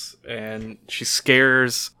girls, and she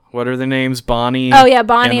scares, what are their names? Bonnie. Oh, yeah,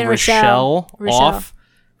 Bonnie and Rochelle. off,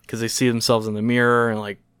 because they see themselves in the mirror, and,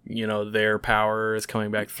 like, you know, their power is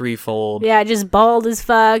coming back threefold. Yeah, just bald as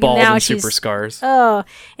fuck. Bald and now and she's super scars. Oh,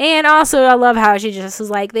 and also I love how she just was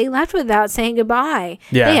like, they left without saying goodbye.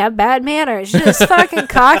 Yeah. They have bad manners. She's just fucking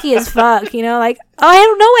cocky as fuck, you know, like, oh, I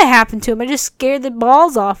don't know what happened to him. I just scared the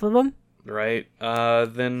balls off of him. Right.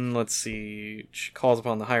 Then let's see. She calls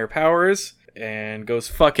upon the higher powers and goes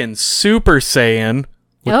fucking Super Saiyan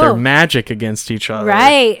with their magic against each other.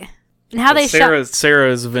 Right. And how they shot.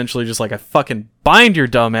 Sarah is eventually just like, I fucking bind your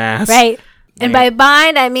dumb ass. Right. And by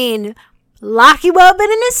bind, I mean lock you up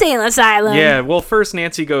in an insane asylum. Yeah, well, first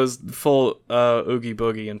Nancy goes full Oogie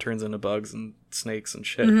Boogie and turns into bugs and snakes and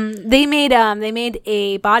shit. Mm-hmm. They made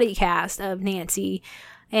a body cast of Nancy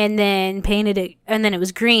and then painted it, and then it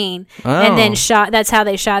was green. Oh. And then that's how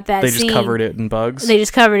they shot that scene. They just covered it in bugs? They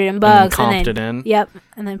just covered it in bugs. And then comped it in? Yep.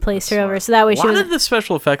 And then placed her over. So that way A lot of the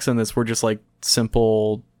special effects in this were just like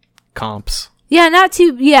simple comps. Yeah, not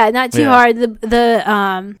too hard. The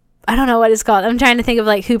I don't know what it's called. I'm trying to think of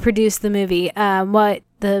like who produced the movie. What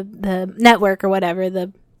the network or whatever,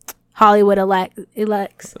 the Hollywood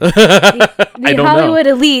elects. The Hollywood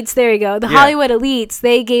elites, there you go. The Hollywood elites,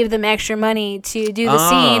 they gave them extra money to do the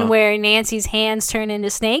scene where Nancy's hands turn into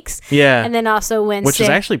snakes. Yeah. And then also when Which is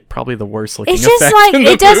actually probably the worst looking it's just effect like in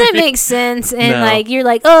the it doesn't movie. make sense, and No. like you're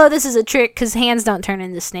like, oh, this is a trick because hands don't turn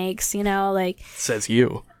into snakes, you know, like Says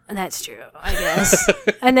you. that's true, I guess.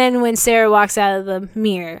 And then when Sarah walks out of the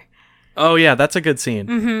mirror. Oh yeah, that's a good scene.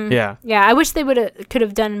 Mm-hmm. Yeah. Yeah, I wish they could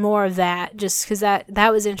have done more of that, just because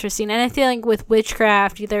that was interesting. And I feel like with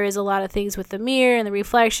witchcraft, there is a lot of things with the mirror and the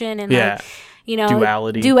reflection and like, you know,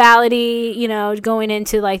 duality. You know, going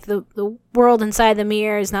into like the world inside the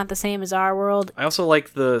mirror is not the same as our world. I also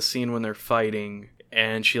like the scene when they're fighting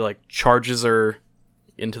and she like charges her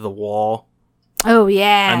into the wall. Oh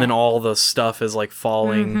yeah, And then all the stuff is like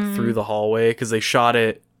falling through the hallway because they shot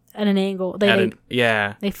it at an angle.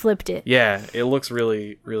 They flipped it. Yeah, it looks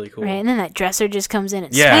really, really cool. Right, and then that dresser just comes in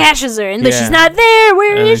and smashes her, and she's not there.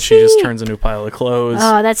 Where and is she? And then she just turns into a pile of clothes.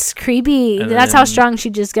 Oh, that's creepy. And that's how strong she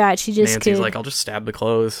just got. She just Nancy's could. like, I'll just stab the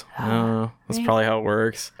clothes. No, that's probably how it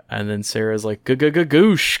works. And then Sarah's like,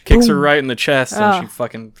 goosh, kicks her right in the chest, and she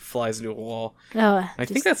fucking flies into a wall. Oh, I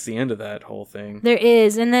think that's the end of that whole thing. There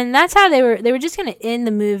is, and then that's how they were just gonna end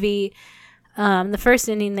the movie. The first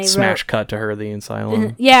ending they Smash cut to her, the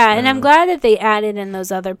asylum. Yeah, and I'm glad that they added in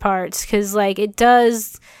those other parts because like it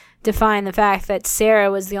does define the fact that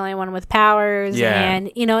Sarah was the only one with powers,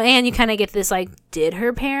 and you know, and you kind of get this like, did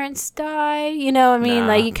her parents die? You know what I mean?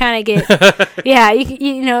 Like you kind of get,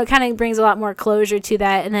 you know, it kind of brings a lot more closure to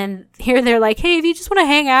that. And then here they're like, hey, if you just want to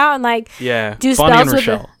hang out and like do Bonnie spells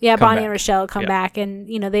with Bonnie and Rochelle come Yeah. back, and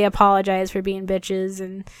you know they apologize for being bitches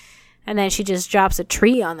and then she just drops a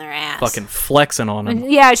tree on their ass. Fucking flexing on them.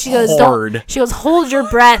 Yeah, she goes, hard. She goes, hold your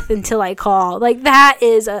breath until I call. Like, that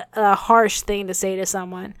is a harsh thing to say to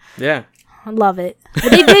someone. Yeah. I love it. But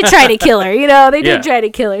they did try to kill her, you know? They did try to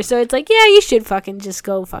kill her. So it's like, yeah, you should fucking just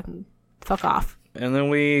go fuck off. And then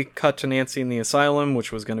we cut to Nancy in the asylum,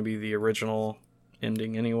 which was going to be the original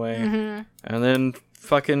ending anyway. Mm-hmm. And then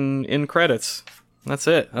fucking end credits. That's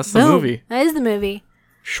it. That's the movie. That is the movie.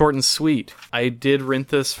 Short and sweet. I did rent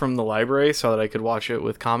this from the library so that I could watch it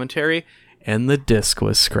with commentary, and the disc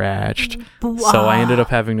was scratched. So I ended up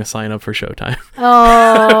having to sign up for Showtime.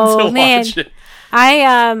 Oh, to man. watch it.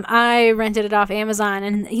 I rented it off Amazon,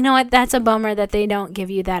 and you know what? That's a bummer that they don't give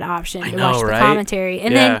you that option to watch the commentary.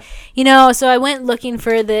 And then, so I went looking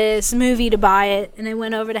for this movie to buy it, and I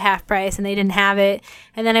went over to Half Price, and they didn't have it.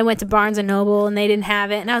 And then I went to Barnes and Noble, and they didn't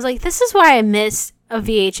have it. And I was like, this is why I miss a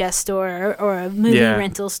VHS store or a movie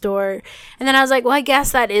rental store. And then I was like, well, I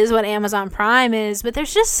guess that is what Amazon Prime is, but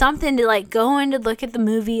there's just something to like go in to look at the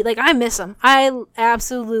movie. Like, I miss them. I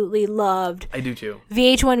absolutely loved I do too.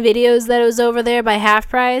 VH1 Videos that was over there by Half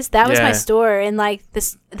Price. That was my store, and like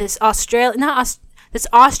this Austrian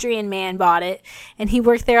man bought it, and he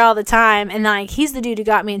worked there all the time, and like he's the dude who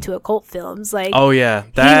got me into occult films. Like, oh yeah,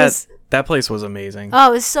 that place was amazing.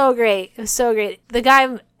 Oh, it was so great. It was so great. The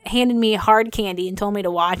guy handed me Hard Candy and told me to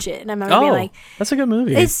watch it, and I remember being like, that's a good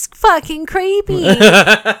movie. It's fucking creepy. So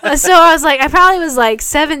I was like, I probably was like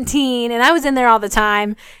 17, and I was in there all the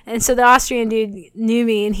time, and so the Austrian dude knew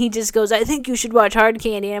me, and he just goes, I think you should watch Hard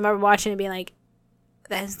Candy. And I remember watching it and being like,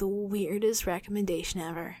 that is the weirdest recommendation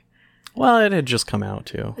ever. Well, it had just come out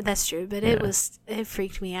too. That's true, but it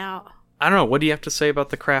freaked me out. I don't know. What do you have to say about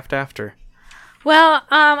The Craft after? Well,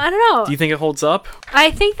 I don't know. Do you think it holds up? I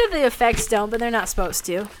think that the effects don't, but they're not supposed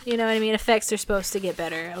to. You know what I mean? Effects are supposed to get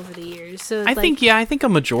better over the years. So I think a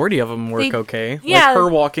majority of them work okay. Yeah, like her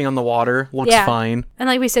walking on the water looks fine. And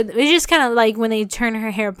like we said, it's just kind of like when they turn her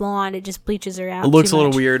hair blonde, it just bleaches her out. It looks a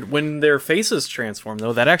little weird. When their faces transform,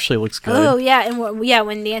 though, that actually looks good. Oh, yeah. And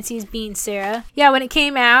when Nancy's being Sarah. Yeah, when it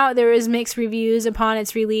came out, there was mixed reviews upon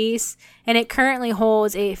its release, and it currently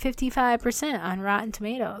holds a 55% on Rotten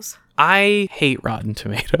Tomatoes. I hate Rotten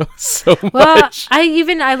Tomatoes so much.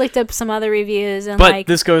 I looked up some other reviews, and but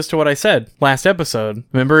this goes to what I said last episode.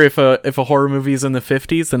 Remember, if a horror movie is in the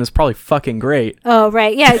 50s, then it's probably fucking great. Oh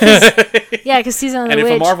right, yeah, because Season of the Witch. And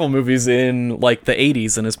if a Marvel movie's in like the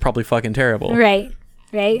 80s, then it's probably fucking terrible. Right.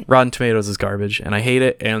 Rotten Tomatoes is garbage, and I hate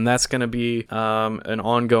it, and that's gonna be an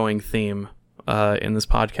ongoing theme in this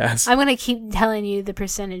podcast. I'm gonna keep telling you the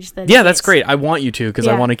percentage that. Yeah, that's great. I want you to, because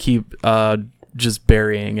I want to keep just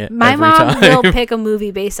burying it. My every mom time. will pick a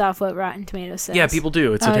movie based off what Rotten Tomatoes says. Yeah, people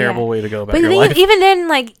do. It's a terrible way to go about your life. Even then,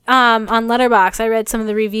 like on Letterboxd, I read some of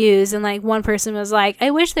the reviews, and like one person was like, "I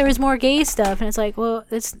wish there was more gay stuff," and it's like, well,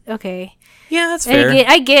 it's okay. Yeah, that's fair.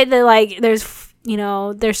 I get that, like, there's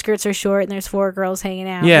their skirts are short and there's 4 girls hanging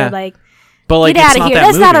out. Yeah. But like, get out of here.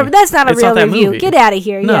 That's not a real review. Get out of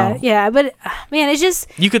here. No. Yeah. But man, it's just,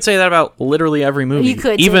 you could say that about literally every movie. You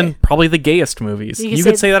could, even probably the gayest movies. You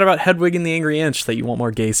could say that about Hedwig and the Angry Inch, that you want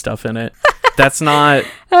more gay stuff in it. That's not.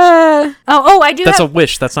 I do. That's a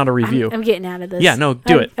wish. That's not a review. I'm getting out of this. Yeah, no,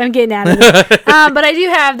 do it. I'm getting out of this. But I do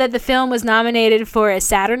have that the film was nominated for a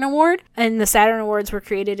Saturn Award, and the Saturn Awards were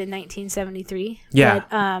created in 1973. Yeah,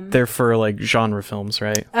 but, they're for like genre films,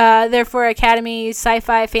 right? They're for Academy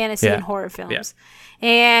sci-fi, fantasy, and horror films. Yeah.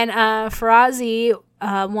 And Farazi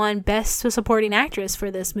won Best Supporting Actress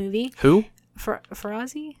for this movie. Who?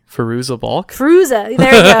 Farazi? Fairuza Balk? Fairuza.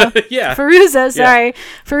 There you go. Yeah. Fairuza, sorry. Yeah.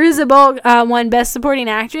 Fairuza Balk won Best Supporting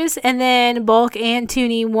Actress, and then Balk and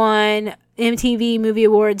Tooney won MTV Movie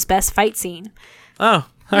Awards Best Fight Scene. Oh,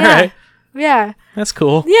 all right. Yeah. That's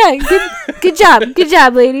cool. Yeah, good job. Good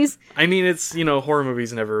job, ladies. I mean, it's, horror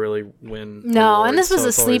movies never really win. No, awards, and this was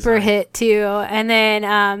a sleeper hit, too. And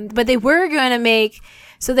then, but they were going to make...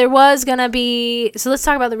 So there was going to be... So let's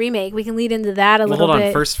talk about the remake. We can lead into that a little bit. Hold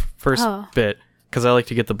on. First bit, because I like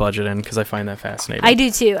to get the budget in, because I find that fascinating. I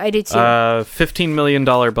do too. $15 million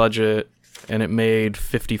budget, and it made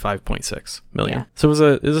 $55.6 million. Yeah. So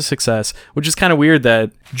it was a success, which is kind of weird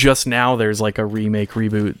that just now there's like a remake,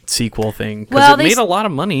 reboot, sequel thing. Because it made a lot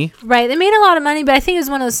of money. Right. They made a lot of money, but I think it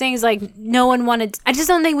was one of those things like no one wanted... I just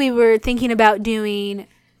don't think we were thinking about doing...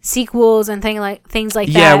 sequels and things like that.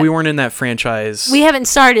 Yeah, we weren't in that franchise. We haven't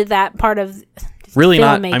started that part of really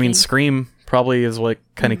not. I mean, Scream probably is what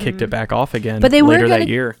kind of kicked it back off again. But later that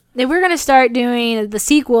year, they were going to start doing the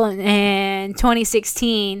sequel in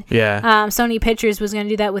 2016. Yeah, Sony Pictures was going to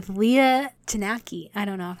do that with Leah Tanaki. I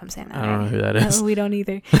don't know if I'm saying that. I don't know who that is. No, we don't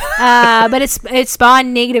either. But it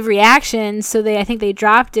spawned negative reactions, so I think they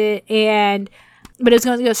dropped it and. But it was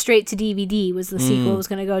going to go straight to DVD. Was the sequel was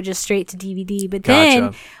going to go just straight to DVD? But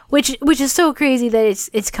then, which is so crazy that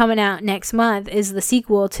it's coming out next month, is the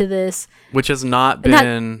sequel to this, which has not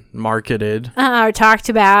been marketed or talked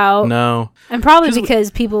about. No, and probably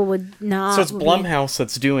because people would not. So it's Blumhouse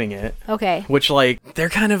that's doing it. Okay, which they're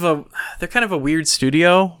kind of a weird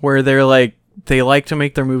studio where they're like. They like to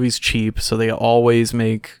make their movies cheap, so they always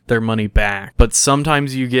make their money back. But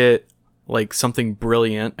sometimes you get like something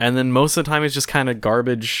brilliant, and then most of the time it's just kind of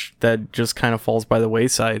garbage that just kind of falls by the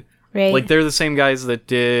wayside. Right. Like they're the same guys that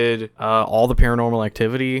did all the Paranormal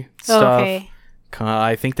Activity stuff. Okay.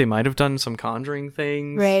 I think they might have done some Conjuring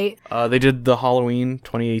things. Right. They did the Halloween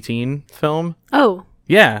 2018 film. Oh.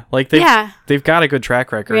 Yeah, like they've got a good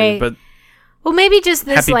track record. Right. But well, maybe just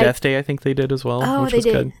this Happy Death Day, I think they did as well. Oh, which they was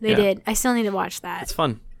did. Good. They did. I still need to watch that. It's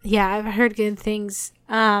fun. Yeah, I've heard good things.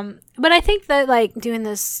 But I think that like doing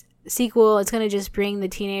this sequel, it's going to just bring the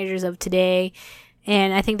teenagers of today.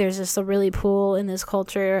 And I think there's just a really pull in this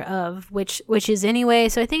culture of witches anyway.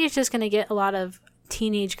 So I think it's just going to get a lot of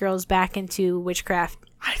teenage girls back into witchcraft.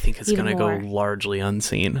 I think it's going to go largely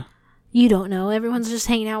unseen. You don't know. Everyone's just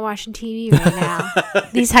hanging out watching TV right now.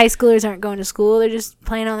 These high schoolers aren't going to school. They're just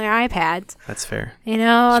playing on their iPads. That's fair. You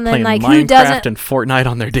know, and then like Minecraft who doesn't? and Fortnite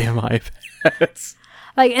on their damn iPads.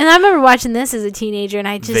 Like, and I remember watching this as a teenager, and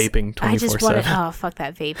I just vaping 24/7. I just wanted, oh fuck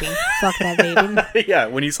that vaping, fuck that vaping. Yeah,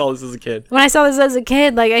 when you saw this as a kid. When I saw this as a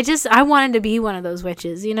kid, like I wanted to be one of those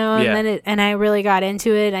witches, you know. And then I really got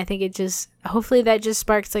into it. And I think it just hopefully that just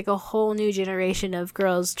sparks like a whole new generation of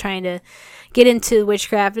girls trying to get into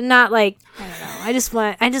witchcraft, and not like I don't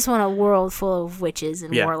know. I just want a world full of witches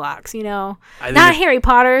and warlocks, you know. Not Harry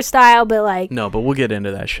Potter style, but like no, but we'll get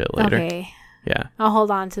into that shit later. Okay. Yeah. I'll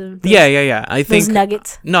hold on to those, I think those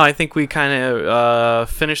nuggets. No, I think we kind of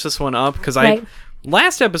finished this one up because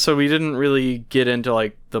last episode we didn't really get into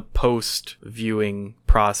like the post viewing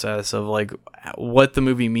process of like what the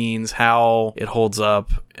movie means, how it holds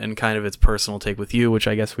up, and kind of its personal take with you, which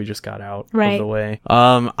I guess we just got out of the way.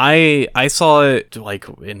 I saw it like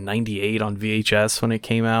in '98 on VHS when it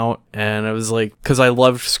came out, and I was like, because I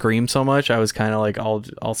loved Scream so much, I was kind of like,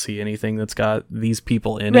 I'll see anything that's got these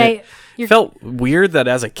people in it. It felt weird that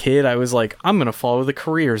as a kid I was like, I'm gonna follow the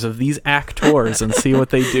careers of these actors and see what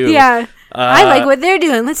they do. Yeah. I like what they're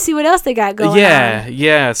doing. Let's see what else they got going on.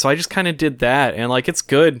 Yeah. So I just kind of did that, and like it's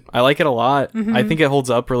good. I like it a lot. Mm-hmm. I think it holds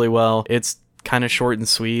up really well. It's kind of short and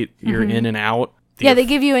sweet. You're in and out. They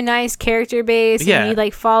give you a nice character base, and you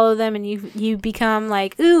like follow them, and you become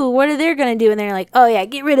like, ooh, what are they gonna do? And they're like, oh yeah,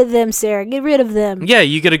 get rid of them, Sarah, get rid of them. Yeah,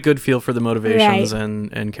 you get a good feel for the motivations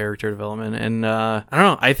and character development, and I don't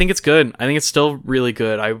know. I think it's good. I think it's still really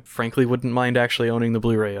good. I frankly wouldn't mind actually owning the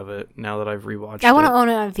Blu-ray of it now that I've rewatched it. I want to own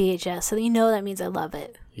it on VHS, so that means I love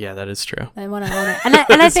it. Yeah, that is true. I want to own it,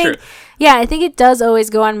 and I think, I think it does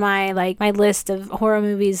always go on my my list of horror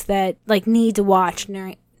movies that like need to watch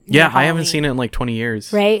during. Yeah, I haven't seen it in like 20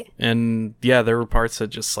 years. Right? And yeah, there were parts that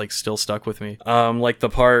just like still stuck with me. Like the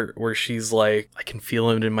part where she's like, I can feel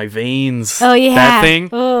it in my veins. Oh yeah. That thing.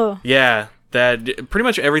 Oh. Yeah. That pretty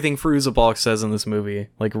much everything Fairuza Balk says in this movie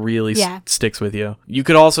like really sticks with you. You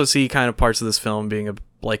could also see kind of parts of this film being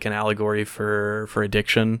like an allegory for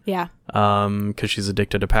addiction. Yeah. Because she's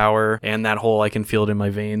addicted to power, and that whole I can feel it in my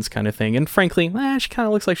veins kind of thing. And frankly, she kind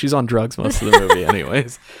of looks like she's on drugs most of the movie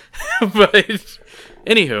anyways. But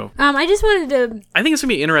anywho, I just wanted to. I think it's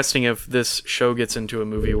gonna be interesting if this show gets into a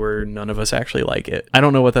movie where none of us actually like it. I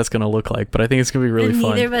don't know what that's gonna look like, but I think it's gonna be really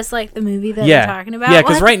fun. Neither of us like the movie that we're talking about. Yeah,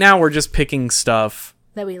 because right now we're just picking stuff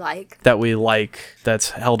that we like. That's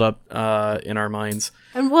held up in our minds.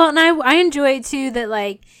 And I enjoy too that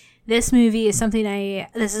like this movie is something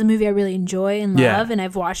this is a movie I really enjoy and love, and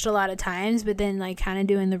I've watched a lot of times, but then like kind of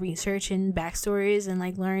doing the research and backstories and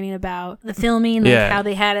like learning about the filming, like how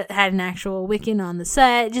they had an actual Wiccan on the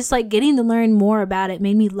set, just like getting to learn more about it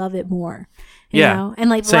made me love it more. You know? And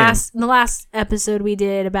like the last episode we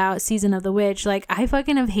did about Season of the Witch, like I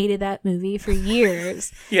fucking have hated that movie for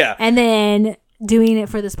years. Yeah. And then doing it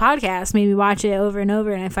for this podcast made me watch it over and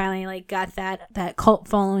over, and I finally like got that cult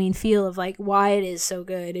following feel of like why it is so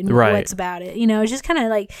good and what's about it. You know, it's just kind of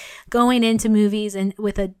like going into movies and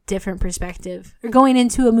with a different perspective, or going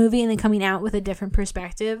into a movie and then coming out with a different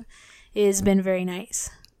perspective has been very nice.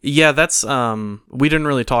 Yeah, that's we didn't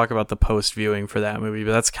really talk about the post viewing for that movie,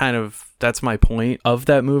 but that's my point of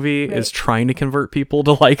that movie, is trying to convert people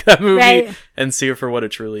to like that movie and see it for what it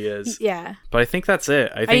truly is. Yeah. But I think that's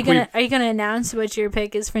it. Are you gonna announce what your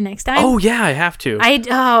pick is for next time? Oh yeah, I have to.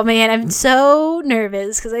 Oh man, I'm so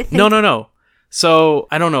nervous because I think No. So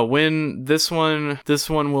I don't know when this one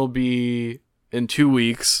will be in 2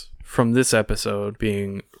 weeks from this episode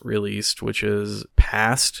being released, which is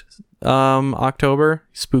past October,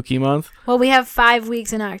 spooky month. Well, we have 5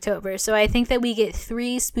 weeks in October, so I think that we get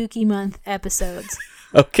 3 spooky month episodes.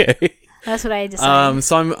 Okay. That's what I decided.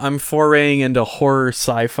 So I'm foraying into horror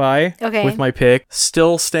sci-fi with my pick.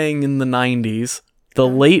 Still staying in the 90s, the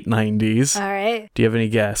late 90s. All right. Do you have any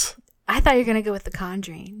guess? I thought you were going to go with The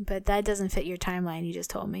Conjuring, but that doesn't fit your timeline you just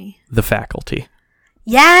told me. The Faculty.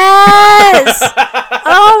 Yes!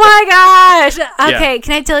 Oh my gosh! Okay,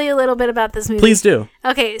 Can I tell you a little bit about this movie? Please do.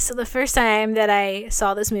 Okay, so the first time that I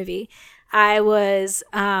saw this movie, I was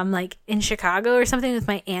like in Chicago or something with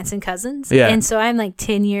my aunts and cousins. Yeah. And so I'm like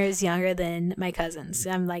 10 years younger than my cousins.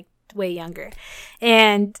 I'm like way younger.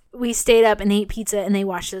 And we stayed up and ate pizza and they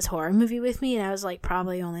watched this horror movie with me, and I was like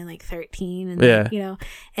probably only like 13 and you know,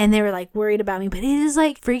 and they were like worried about me, but it has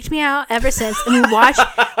like freaked me out ever since. And we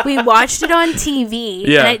watched it on TV.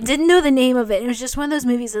 And I didn't know the name of it. It was just one of those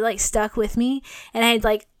movies that like stuck with me, and I'd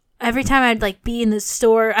like every time I'd like be in the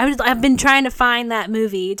store, I've been trying to find that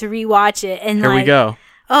movie to rewatch it, and here we go.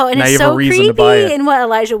 Oh, and now it's so creepy, and what,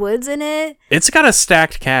 Elijah Wood's in it? It's got a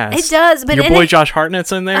stacked cast. It does, but your boy Josh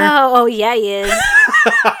Hartnett's in there. Oh yeah, he is.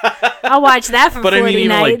 I'll watch that for 40 nights. But I mean,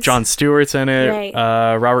 even like Jon Stewart's in it. Right.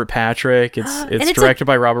 Robert Patrick. It's directed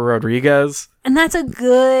by Robert Rodriguez. And that's a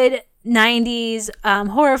good 90s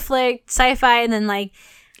horror flick, sci-fi, and then like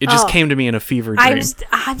it just came to me in a fever dream.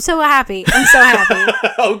 I'm so happy. I'm so happy.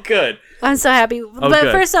 Oh, good. I'm so happy. But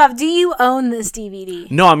good. First off, do you own this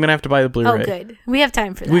DVD? No, I'm going to have to buy the Blu-ray. Oh, good. We have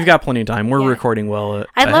time for that. We've got plenty of time. We're recording well.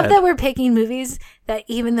 I love that we're picking movies that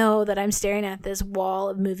even though that I'm staring at this wall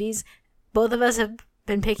of movies, both of us have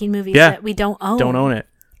been picking movies that we don't own. Don't own it.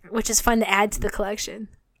 Which is fun to add to the collection.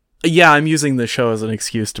 Yeah, I'm using the show as an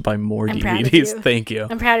excuse to buy more DVDs. Thank you.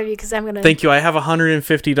 I'm proud of you because I'm going to... Thank you. I have a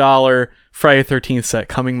 $150 Friday the 13th set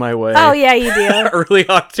coming my way. Oh, yeah, you do. Early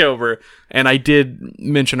October. And I did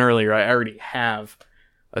mention earlier, I already have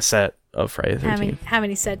a set of Friday the 13th. How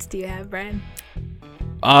many sets do you have, Brian?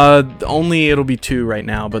 Only it'll be 2 right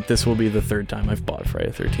now, but this will be the 3rd time I've bought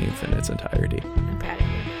Friday the 13th in its entirety. I'm proud of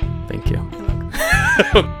you. Thank you. You're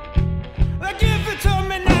welcome. Give it to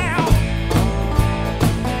me now.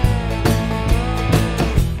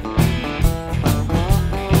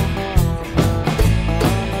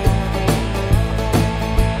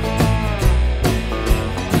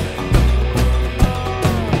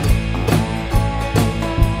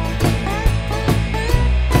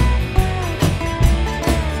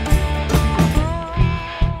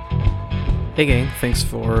 Hey gang, thanks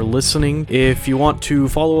for listening. If you want to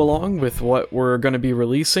follow along with what we're going to be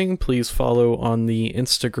releasing, please follow on the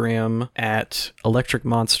Instagram at Electric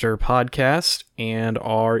Monster Podcast, and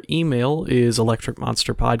our email is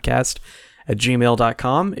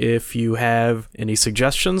electricmonsterpodcast@gmail.com. If you have any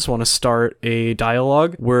suggestions, want to start a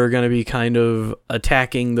dialogue, we're going to be kind of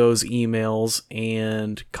attacking those emails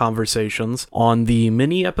and conversations on the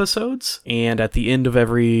mini episodes. And at the end of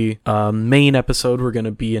every main episode, we're going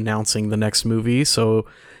to be announcing the next movie. So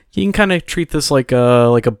you can kind of treat this like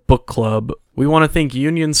a book club. We want to thank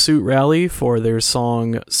Union Suit Rally for their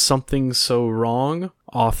song Something So Wrong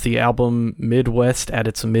off the album Midwest at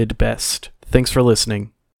its Mid-Best. Thanks for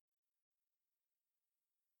listening.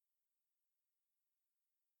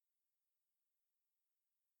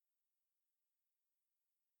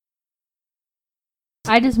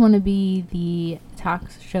 I just want to be the talk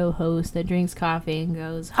show host that drinks coffee and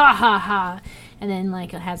goes, ha ha ha, and then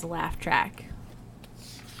like it has a laugh track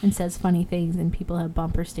and says funny things, and people have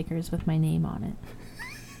bumper stickers with my name on it.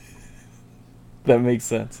 That makes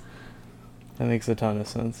sense. That makes a ton of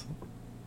sense.